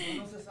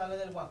 Uno se sale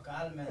del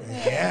guacal, man.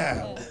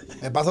 yeah.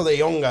 Me paso de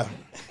yonga.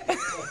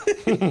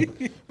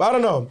 But I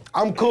don't know.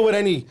 I'm cool with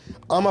any.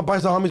 All my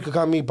paisa homies could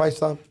call me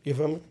paisa. You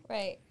feel me?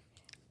 Right.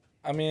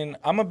 I mean,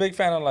 I'm a big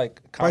fan of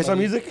like comedy Paisa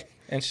music?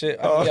 and shit.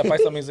 Yeah,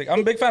 paisa music. I'm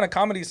a big fan of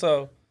comedy,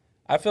 so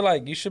I feel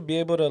like you should be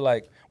able to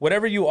like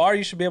whatever you are,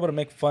 you should be able to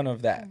make fun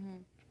of that,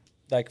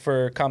 like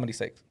for comedy's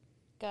sake.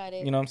 Got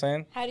it. You know what I'm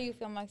saying? How do you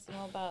feel,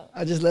 Maximo, about?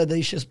 I just let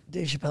Dave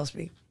Chappelle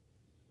speak.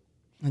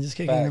 I just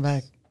kicking her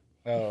back. Facts.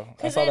 Oh, I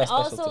Because saw then that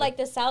special also today. like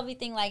the salvi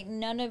thing, like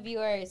none of you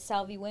are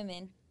salvi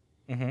women.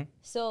 Mhm.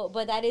 So,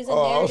 but that is a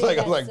Oh, I was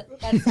narrative like-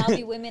 that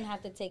salvi women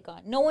have to take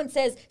on. No one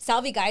says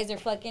salvi guys are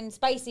fucking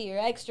spicy or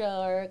extra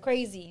or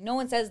crazy. No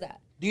one says that.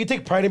 Do you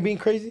take pride in being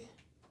crazy?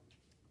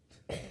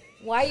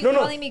 Why are you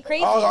calling me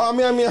crazy? Oh,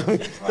 I mean,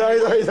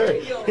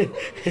 sorry.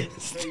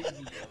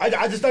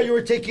 I just thought you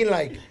were taking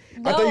like,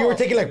 I thought you were No.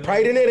 taking like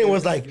pride in it and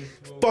was like,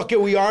 fuck it,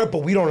 we are, but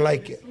we don't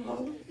like it.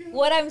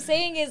 What I'm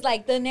saying is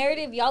like the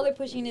narrative y'all are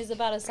pushing is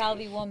about a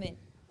salvi woman.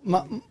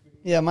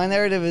 My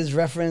narrative is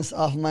referenced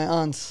off my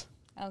aunts.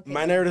 Okay.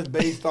 My narrative is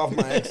based off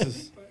my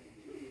exes.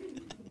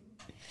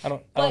 I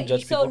don't But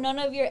judge so people. none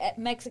of your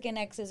Mexican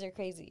exes are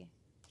crazy.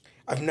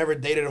 I've never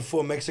dated a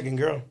full Mexican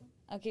girl.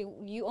 Okay,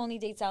 you only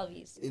date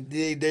salvis.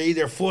 They're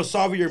either full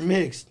Salvi or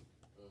mixed.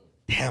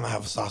 Damn, I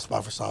have a soft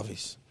spot for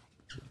Salvis.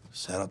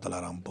 Shout out to La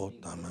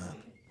Rambota,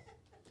 man.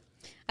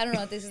 I don't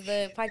know. This is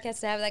the podcast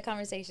to have that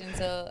conversation,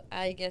 so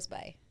I guess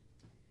bye.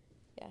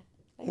 Yeah.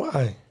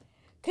 Why?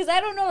 Because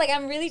I don't know. Like,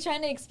 I'm really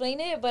trying to explain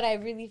it, but I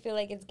really feel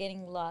like it's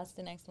getting lost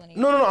in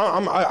explanation. No,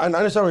 I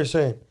understand what you're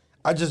saying.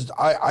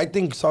 I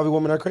think Salvi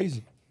women are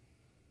crazy.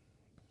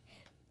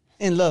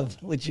 In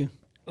love with you.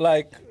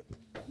 Like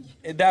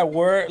that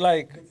word,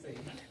 like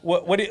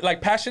What do you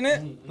like?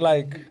 Passionate,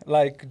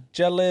 like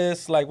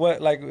jealous, like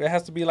what? Like it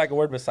has to be like a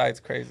word besides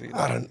crazy. Like,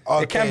 I don't.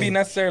 Okay. It can't be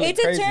necessarily.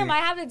 It's crazy. a term I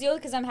have to deal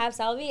with because I'm half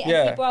Salvi,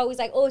 and people are always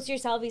like, "Oh, it's your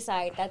Salvi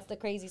side. That's the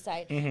crazy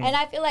side." And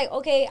I feel like,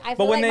 okay, I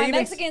feel like my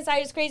Mexican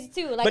side is crazy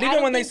too. Like, but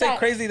even when they say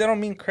crazy, they don't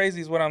mean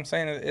crazy. Is what I'm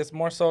saying. It's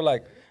more so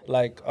like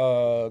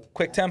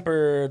quick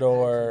tempered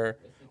or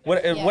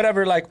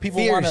whatever. Like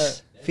people want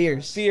to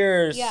Fierce.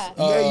 Yeah.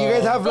 You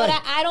guys have But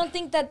like. I don't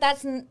think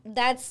that's not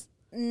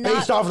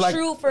Based off, like-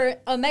 true for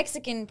a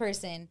Mexican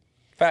person.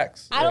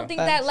 facts. I don't think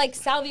that like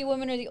Salvi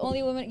women are the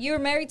only women. You're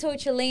married to a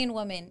Chilean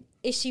woman.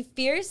 Is she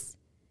fierce?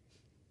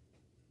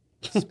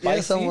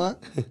 Yeah,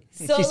 somewhat.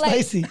 So She's like,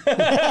 spicy.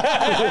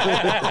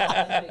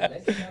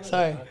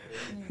 Sorry.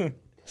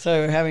 Sorry,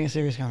 we're having a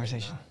serious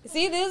conversation.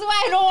 see, this is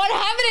why I don't want to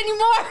have it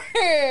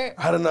anymore.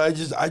 I don't know.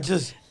 I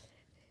just.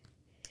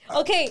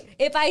 Okay,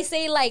 if I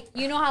say like,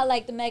 you know how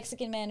like the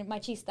Mexican man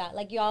machista,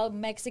 like y'all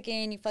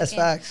Mexican, you That's fucking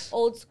facts.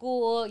 old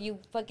school, you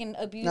fucking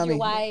abuse Not your me.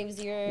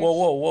 wives, you're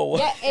Whoa.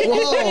 yeah.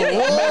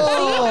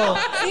 Whoa.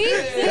 See?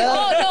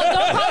 Oh no,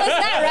 don't call us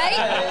that, right?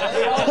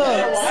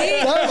 See?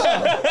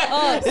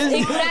 Oh,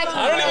 exactly. I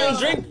don't even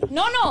drink.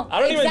 No. I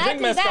don't even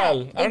drink exactly mezcal.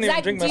 that. I don't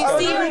even drink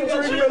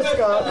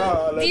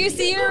Do you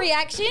see your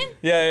reaction?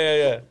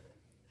 Yeah.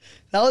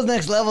 That was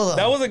next level, though.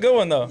 That was a good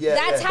one though. Yeah.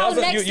 That's how That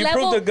was next you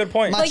level. proved a good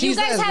point. But you Machista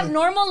guys is have good.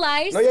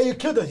 normalized. No, yeah, you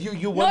killed us.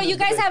 You won. No, this you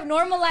guys debate. have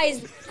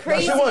normalized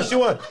crazy. She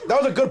won.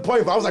 That was a good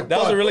point. I was like, That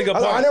was fuck. a really good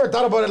point. I never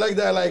thought about it like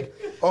that. Like,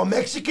 oh,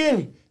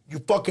 Mexican, you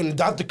fucking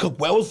have to cook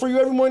wells for you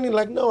every morning.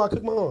 Like, no, I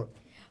cook my own.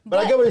 But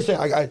I get what you're saying.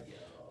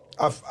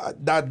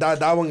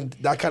 That one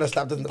kind of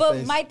slapped us in the face.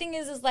 But my thing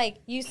is like,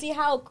 you see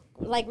how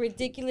like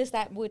ridiculous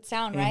that would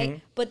sound, right? Mm-hmm.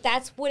 But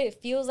that's what it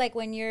feels like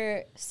when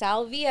you're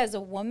Salvi as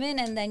a woman,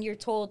 and then you're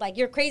told like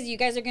you're crazy. You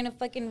guys are gonna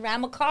fucking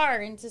ram a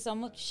car into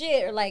some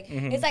shit, or like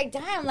it's like,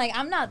 damn, like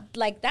I'm not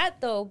like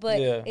that though. But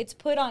Mm-hmm. Yeah. it's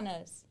put on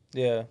us.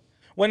 Yeah.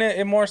 When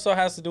it more so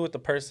has to do with the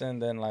person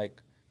than like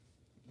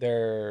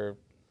their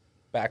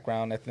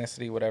background,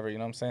 ethnicity, whatever, you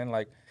know what I'm saying?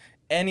 Like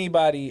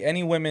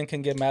any women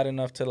can get mad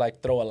enough to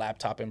like throw a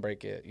laptop and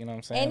break it, you know what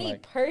I'm saying? Any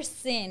like,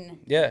 person.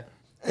 yeah.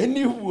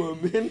 Any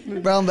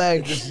woman. Brown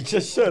bag.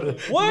 Just shut up.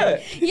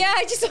 What? Yeah,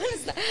 I just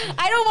want to.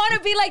 I don't want to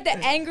be like the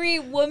angry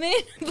woman,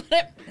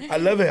 but I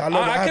love it.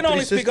 I can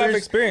only speak off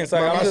experience.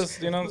 Like, I'm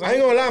just, you know what I'm I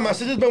ain't saying? gonna lie. My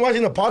sister's been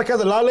watching the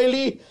podcast a lot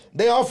lately.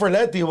 They all for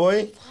Letty,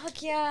 boy.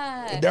 fuck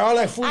yeah. They're all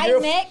like, fool, I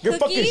you're met fucking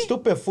Cookie.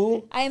 stupid,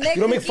 fool. I met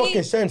You don't make Cookie.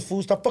 fucking sense,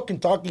 fool. Stop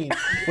fucking talking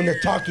when they're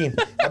talking.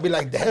 I'd be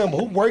like, damn,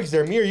 who works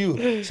there, me or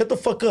you? Shut the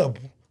fuck up,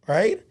 all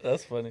right?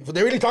 That's funny. But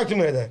they really talk to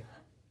me like that.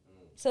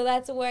 So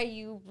that's why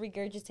you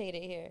regurgitate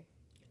it here.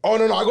 Oh,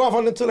 no, I go off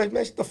on them too, like,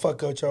 man, shut the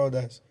fuck up, Charles.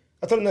 That's.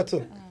 I tell them that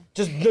too.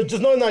 Just know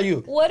it's not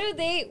you. What do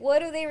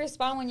they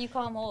respond when you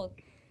call them old?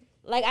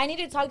 Like, I need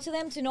to talk to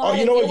them to know Oh, how you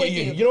to know deal what- with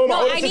you- you. you know what my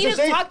no, older I need sister to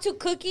say? talk to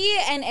Cookie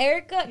and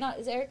Erica. No,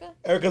 is Erica?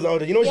 Erica's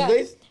older. You know what Yeah. she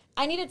says?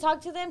 I need to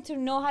talk to them to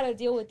know how to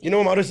deal with you. You know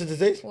what my other sister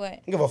says? What? I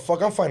don't give a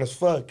fuck. I'm fine as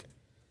fuck.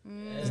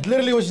 It's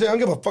literally what she said. I don't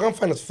give a fuck. I'm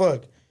fine as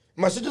fuck.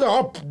 My sisters are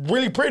all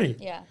really pretty.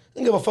 Yeah. I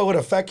don't give a fuck what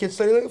a fat kid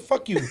say. Like,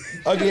 fuck you,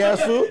 ugly ass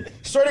fool.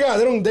 Swear to God,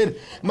 they don't.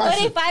 But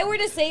if I were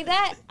to say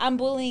that, I'm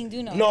bullying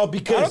Duno. no,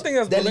 because I don't think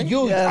that's bullying.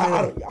 you. Yeah,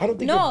 I don't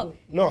think. No.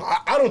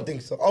 I don't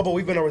think so. Oh, but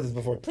we've been over this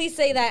before, Please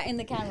say that in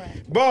the camera.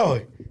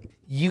 bro.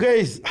 You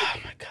guys, oh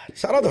my God!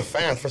 Shout out the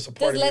fans for Does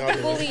supporting me. let out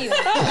them here. bully you.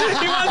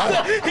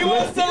 He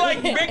wants to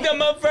like pick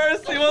them up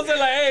first. He wants to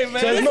like, hey man.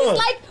 Just This know- is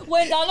like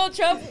when Donald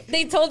Trump,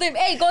 they told him,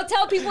 hey, go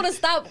tell people to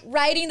stop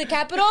rioting the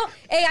Capitol.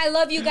 Hey, I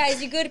love you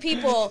guys. You good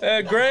people.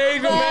 Great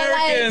But,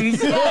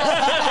 Americans. Like,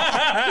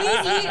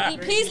 yeah.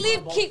 Please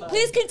leave.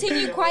 Please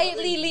continue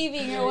quietly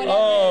leaving or whatever.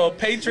 Oh,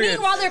 patriots.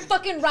 Meanwhile, they're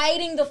fucking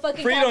rioting the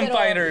fucking Freedom Capitol.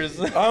 fighters.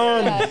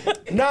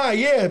 Nah,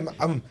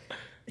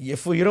 yeah,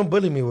 fool, you don't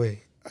bully me,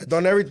 way. I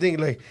done everything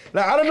like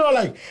I don't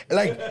know,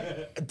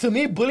 like to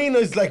me, bullying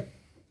is like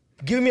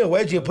giving me a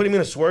wedgie and putting me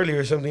in a swirly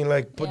or something,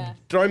 like Yeah.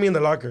 throwing me in the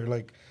locker,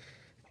 like,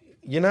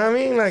 you know what I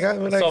mean? Like,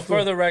 So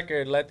for the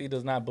record, Letty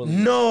does not bully.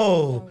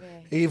 no,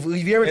 Okay. if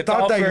you ever It's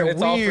thought all that, for you're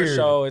it's weird. all for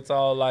show. It's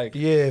all like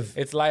Yeah,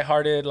 it's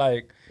lighthearted.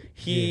 Like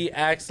he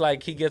acts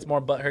like he gets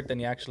more butthurt than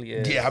he actually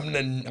is. yeah.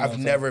 I've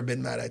never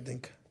been mad. I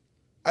think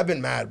I've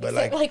been mad, but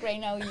like, Like right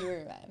now, you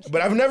were mad.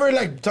 but I've never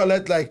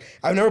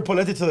I've never pulled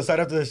Letty to the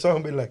side after the song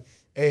and be like,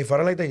 hey, if I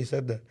don't like that, you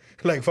said that.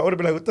 Like, if I would have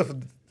been like, what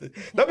the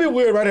that'd be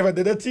weird, right? If I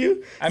did that to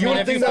you, I you mean,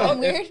 would've if you think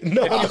felt that. weird?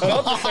 No, If you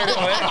felt a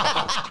certain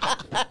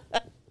way.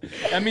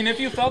 I mean, if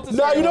you felt a certain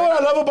no, you know way.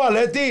 what I love about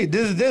Letty?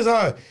 This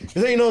how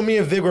you know me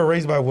and Vic were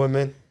raised by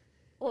women.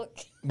 Look.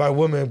 By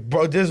women,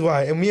 bro. This is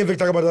why. And me and Vic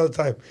talk about it all the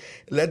time.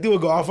 Letty will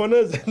go off on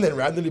us and then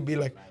randomly be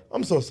like,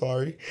 I'm so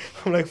sorry.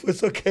 I'm like,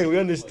 it's okay, we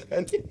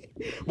understand.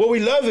 But we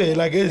love it.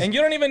 Like it's And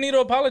you don't even need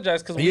to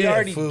apologize because we Yeah,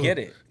 already fool. get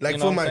it. Like, you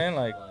know for what my- I'm saying?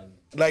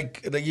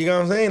 like you know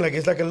what I'm saying? Like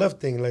it's like a love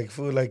thing. Like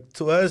food, like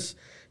to us,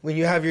 when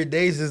you have your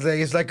days,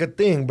 it's like a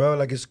thing, bro.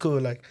 Like it's cool.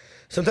 Like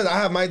sometimes I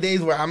have my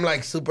days where I'm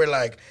like super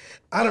like,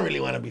 I don't really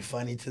want to be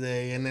funny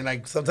today. And then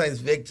like sometimes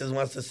Vic just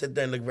wants to sit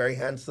there and look very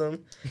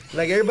handsome.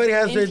 Like everybody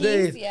has In their peace,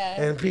 days.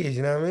 yeah. And peace,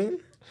 you know what I mean?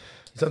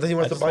 Sometimes he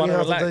wants to just buy you wanna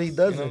house, sometimes he relax, you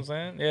know what I'm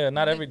doesn't. saying? Yeah,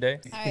 not every day.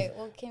 All right.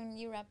 Well, can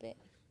you wrap it?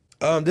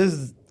 This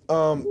is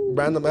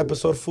random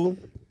episode fool.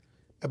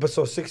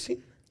 Episode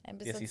 60.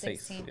 Episode Yes,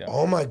 16. yeah.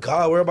 Oh my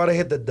God, we're about to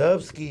hit the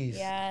Dubskis.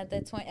 Yeah,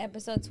 the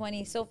episode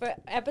 20. So for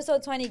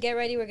episode 20, get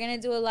ready. We're going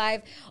to do a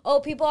live. Oh,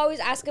 people always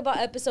ask about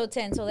episode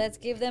 10. So let's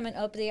give them an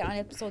update on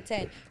episode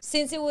 10.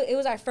 Since it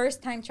was our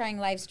first time trying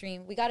live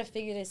stream, we got to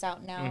figure this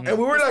out now. And we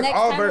were This like next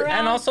all time very. around-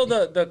 And also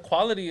the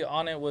quality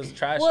on it was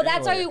trash. Well,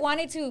 that's why anyway. we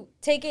wanted to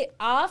take it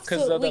off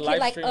 'Cause so of we the could live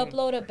like stream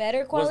upload a better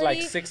It was quality. like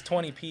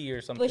 620p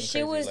or something. But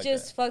shit crazy was like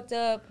just fucked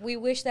up. We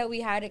wish that we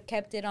had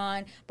kept it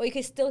on, but you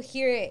could still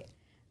hear it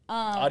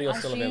Audio's on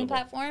still streaming available.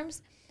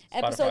 platforms.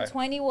 Episode Spotify.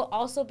 20 will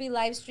also be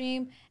live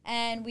stream,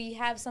 and we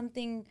have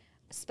something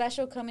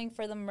special coming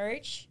for the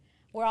merch.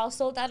 We're all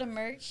sold out of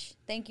merch.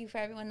 Thank you for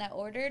everyone that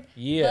ordered.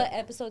 Yeah. But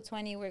episode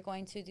 20, we're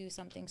going to do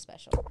something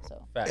special.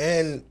 So Facts.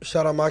 And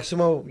shout out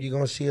Maximo. You're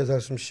going to see us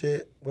have some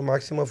shit with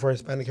Maximo for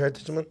Hispanic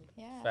Heritage Month.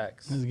 yeah.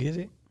 Facts. Let's get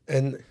it.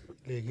 And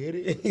they get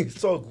it. He's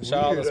so weird.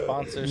 Shout out the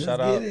sponsors. Shout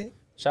out. get it.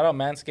 Shout out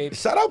Manscaped.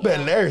 Shout out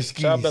Bel Skis.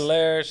 Shout out Bel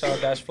Air. Shout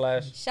out Dash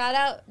Flash. Shout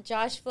out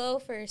Josh Flo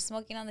for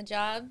smoking on the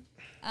job.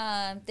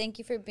 Thank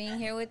you for being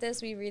here with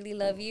us. We really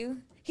love you.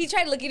 He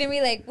tried looking at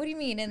me like, what do you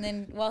mean? And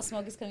then while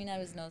smoke is coming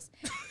out of his nose.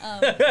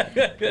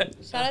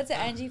 Shout out to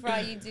Angie for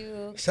all you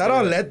do. Shout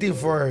out Letty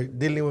for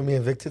dealing with me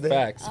and Vic today.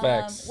 Facts.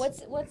 Facts.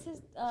 What's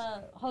his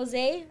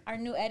Jose, our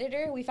new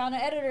editor? We found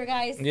an editor,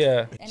 guys.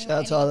 Yeah. Shout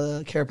out to all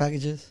the care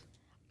packages.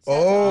 Shout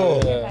out to all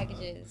the Yeah. care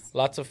packages.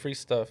 Lots of free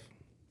stuff.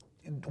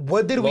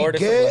 What did Lord,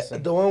 we it's a get?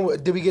 blessing. The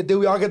one did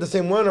we all get the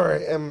same one, or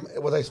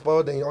was I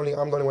spoiled and I'm the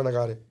only one that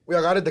got it? We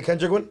all got it, the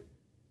Kendrick one.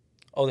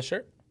 Oh, the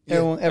shirt?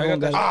 Everyone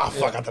got it. Ah,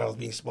 fuck! I thought I was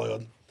being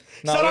spoiled.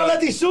 No, Shout out no.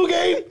 Letty Shoe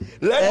Game.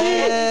 Letty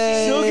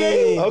Hey. Shoe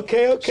Game.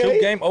 Okay. Shoe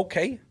game,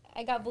 okay.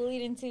 I got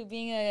bullied into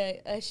being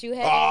a shoe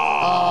head.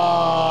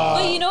 Ah.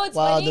 But you know what's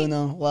Wow, funny?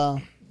 Duno. Wow.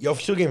 Yo,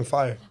 Shoe Game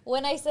fire.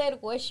 When I said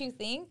what you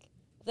think,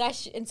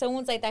 and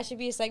someone's like that should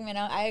be a segment.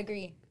 I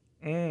agree.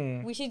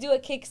 We should do a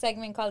kick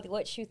segment called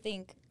 "What You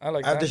Think." I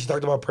like After that. she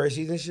talked about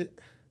Percy's and shit.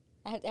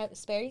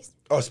 Sperry's.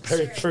 Oh,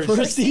 Percy.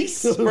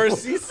 Percy's?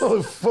 Percy's.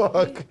 Oh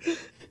fuck.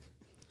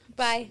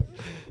 Bye.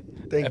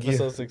 Thank you.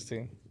 Episode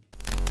 16.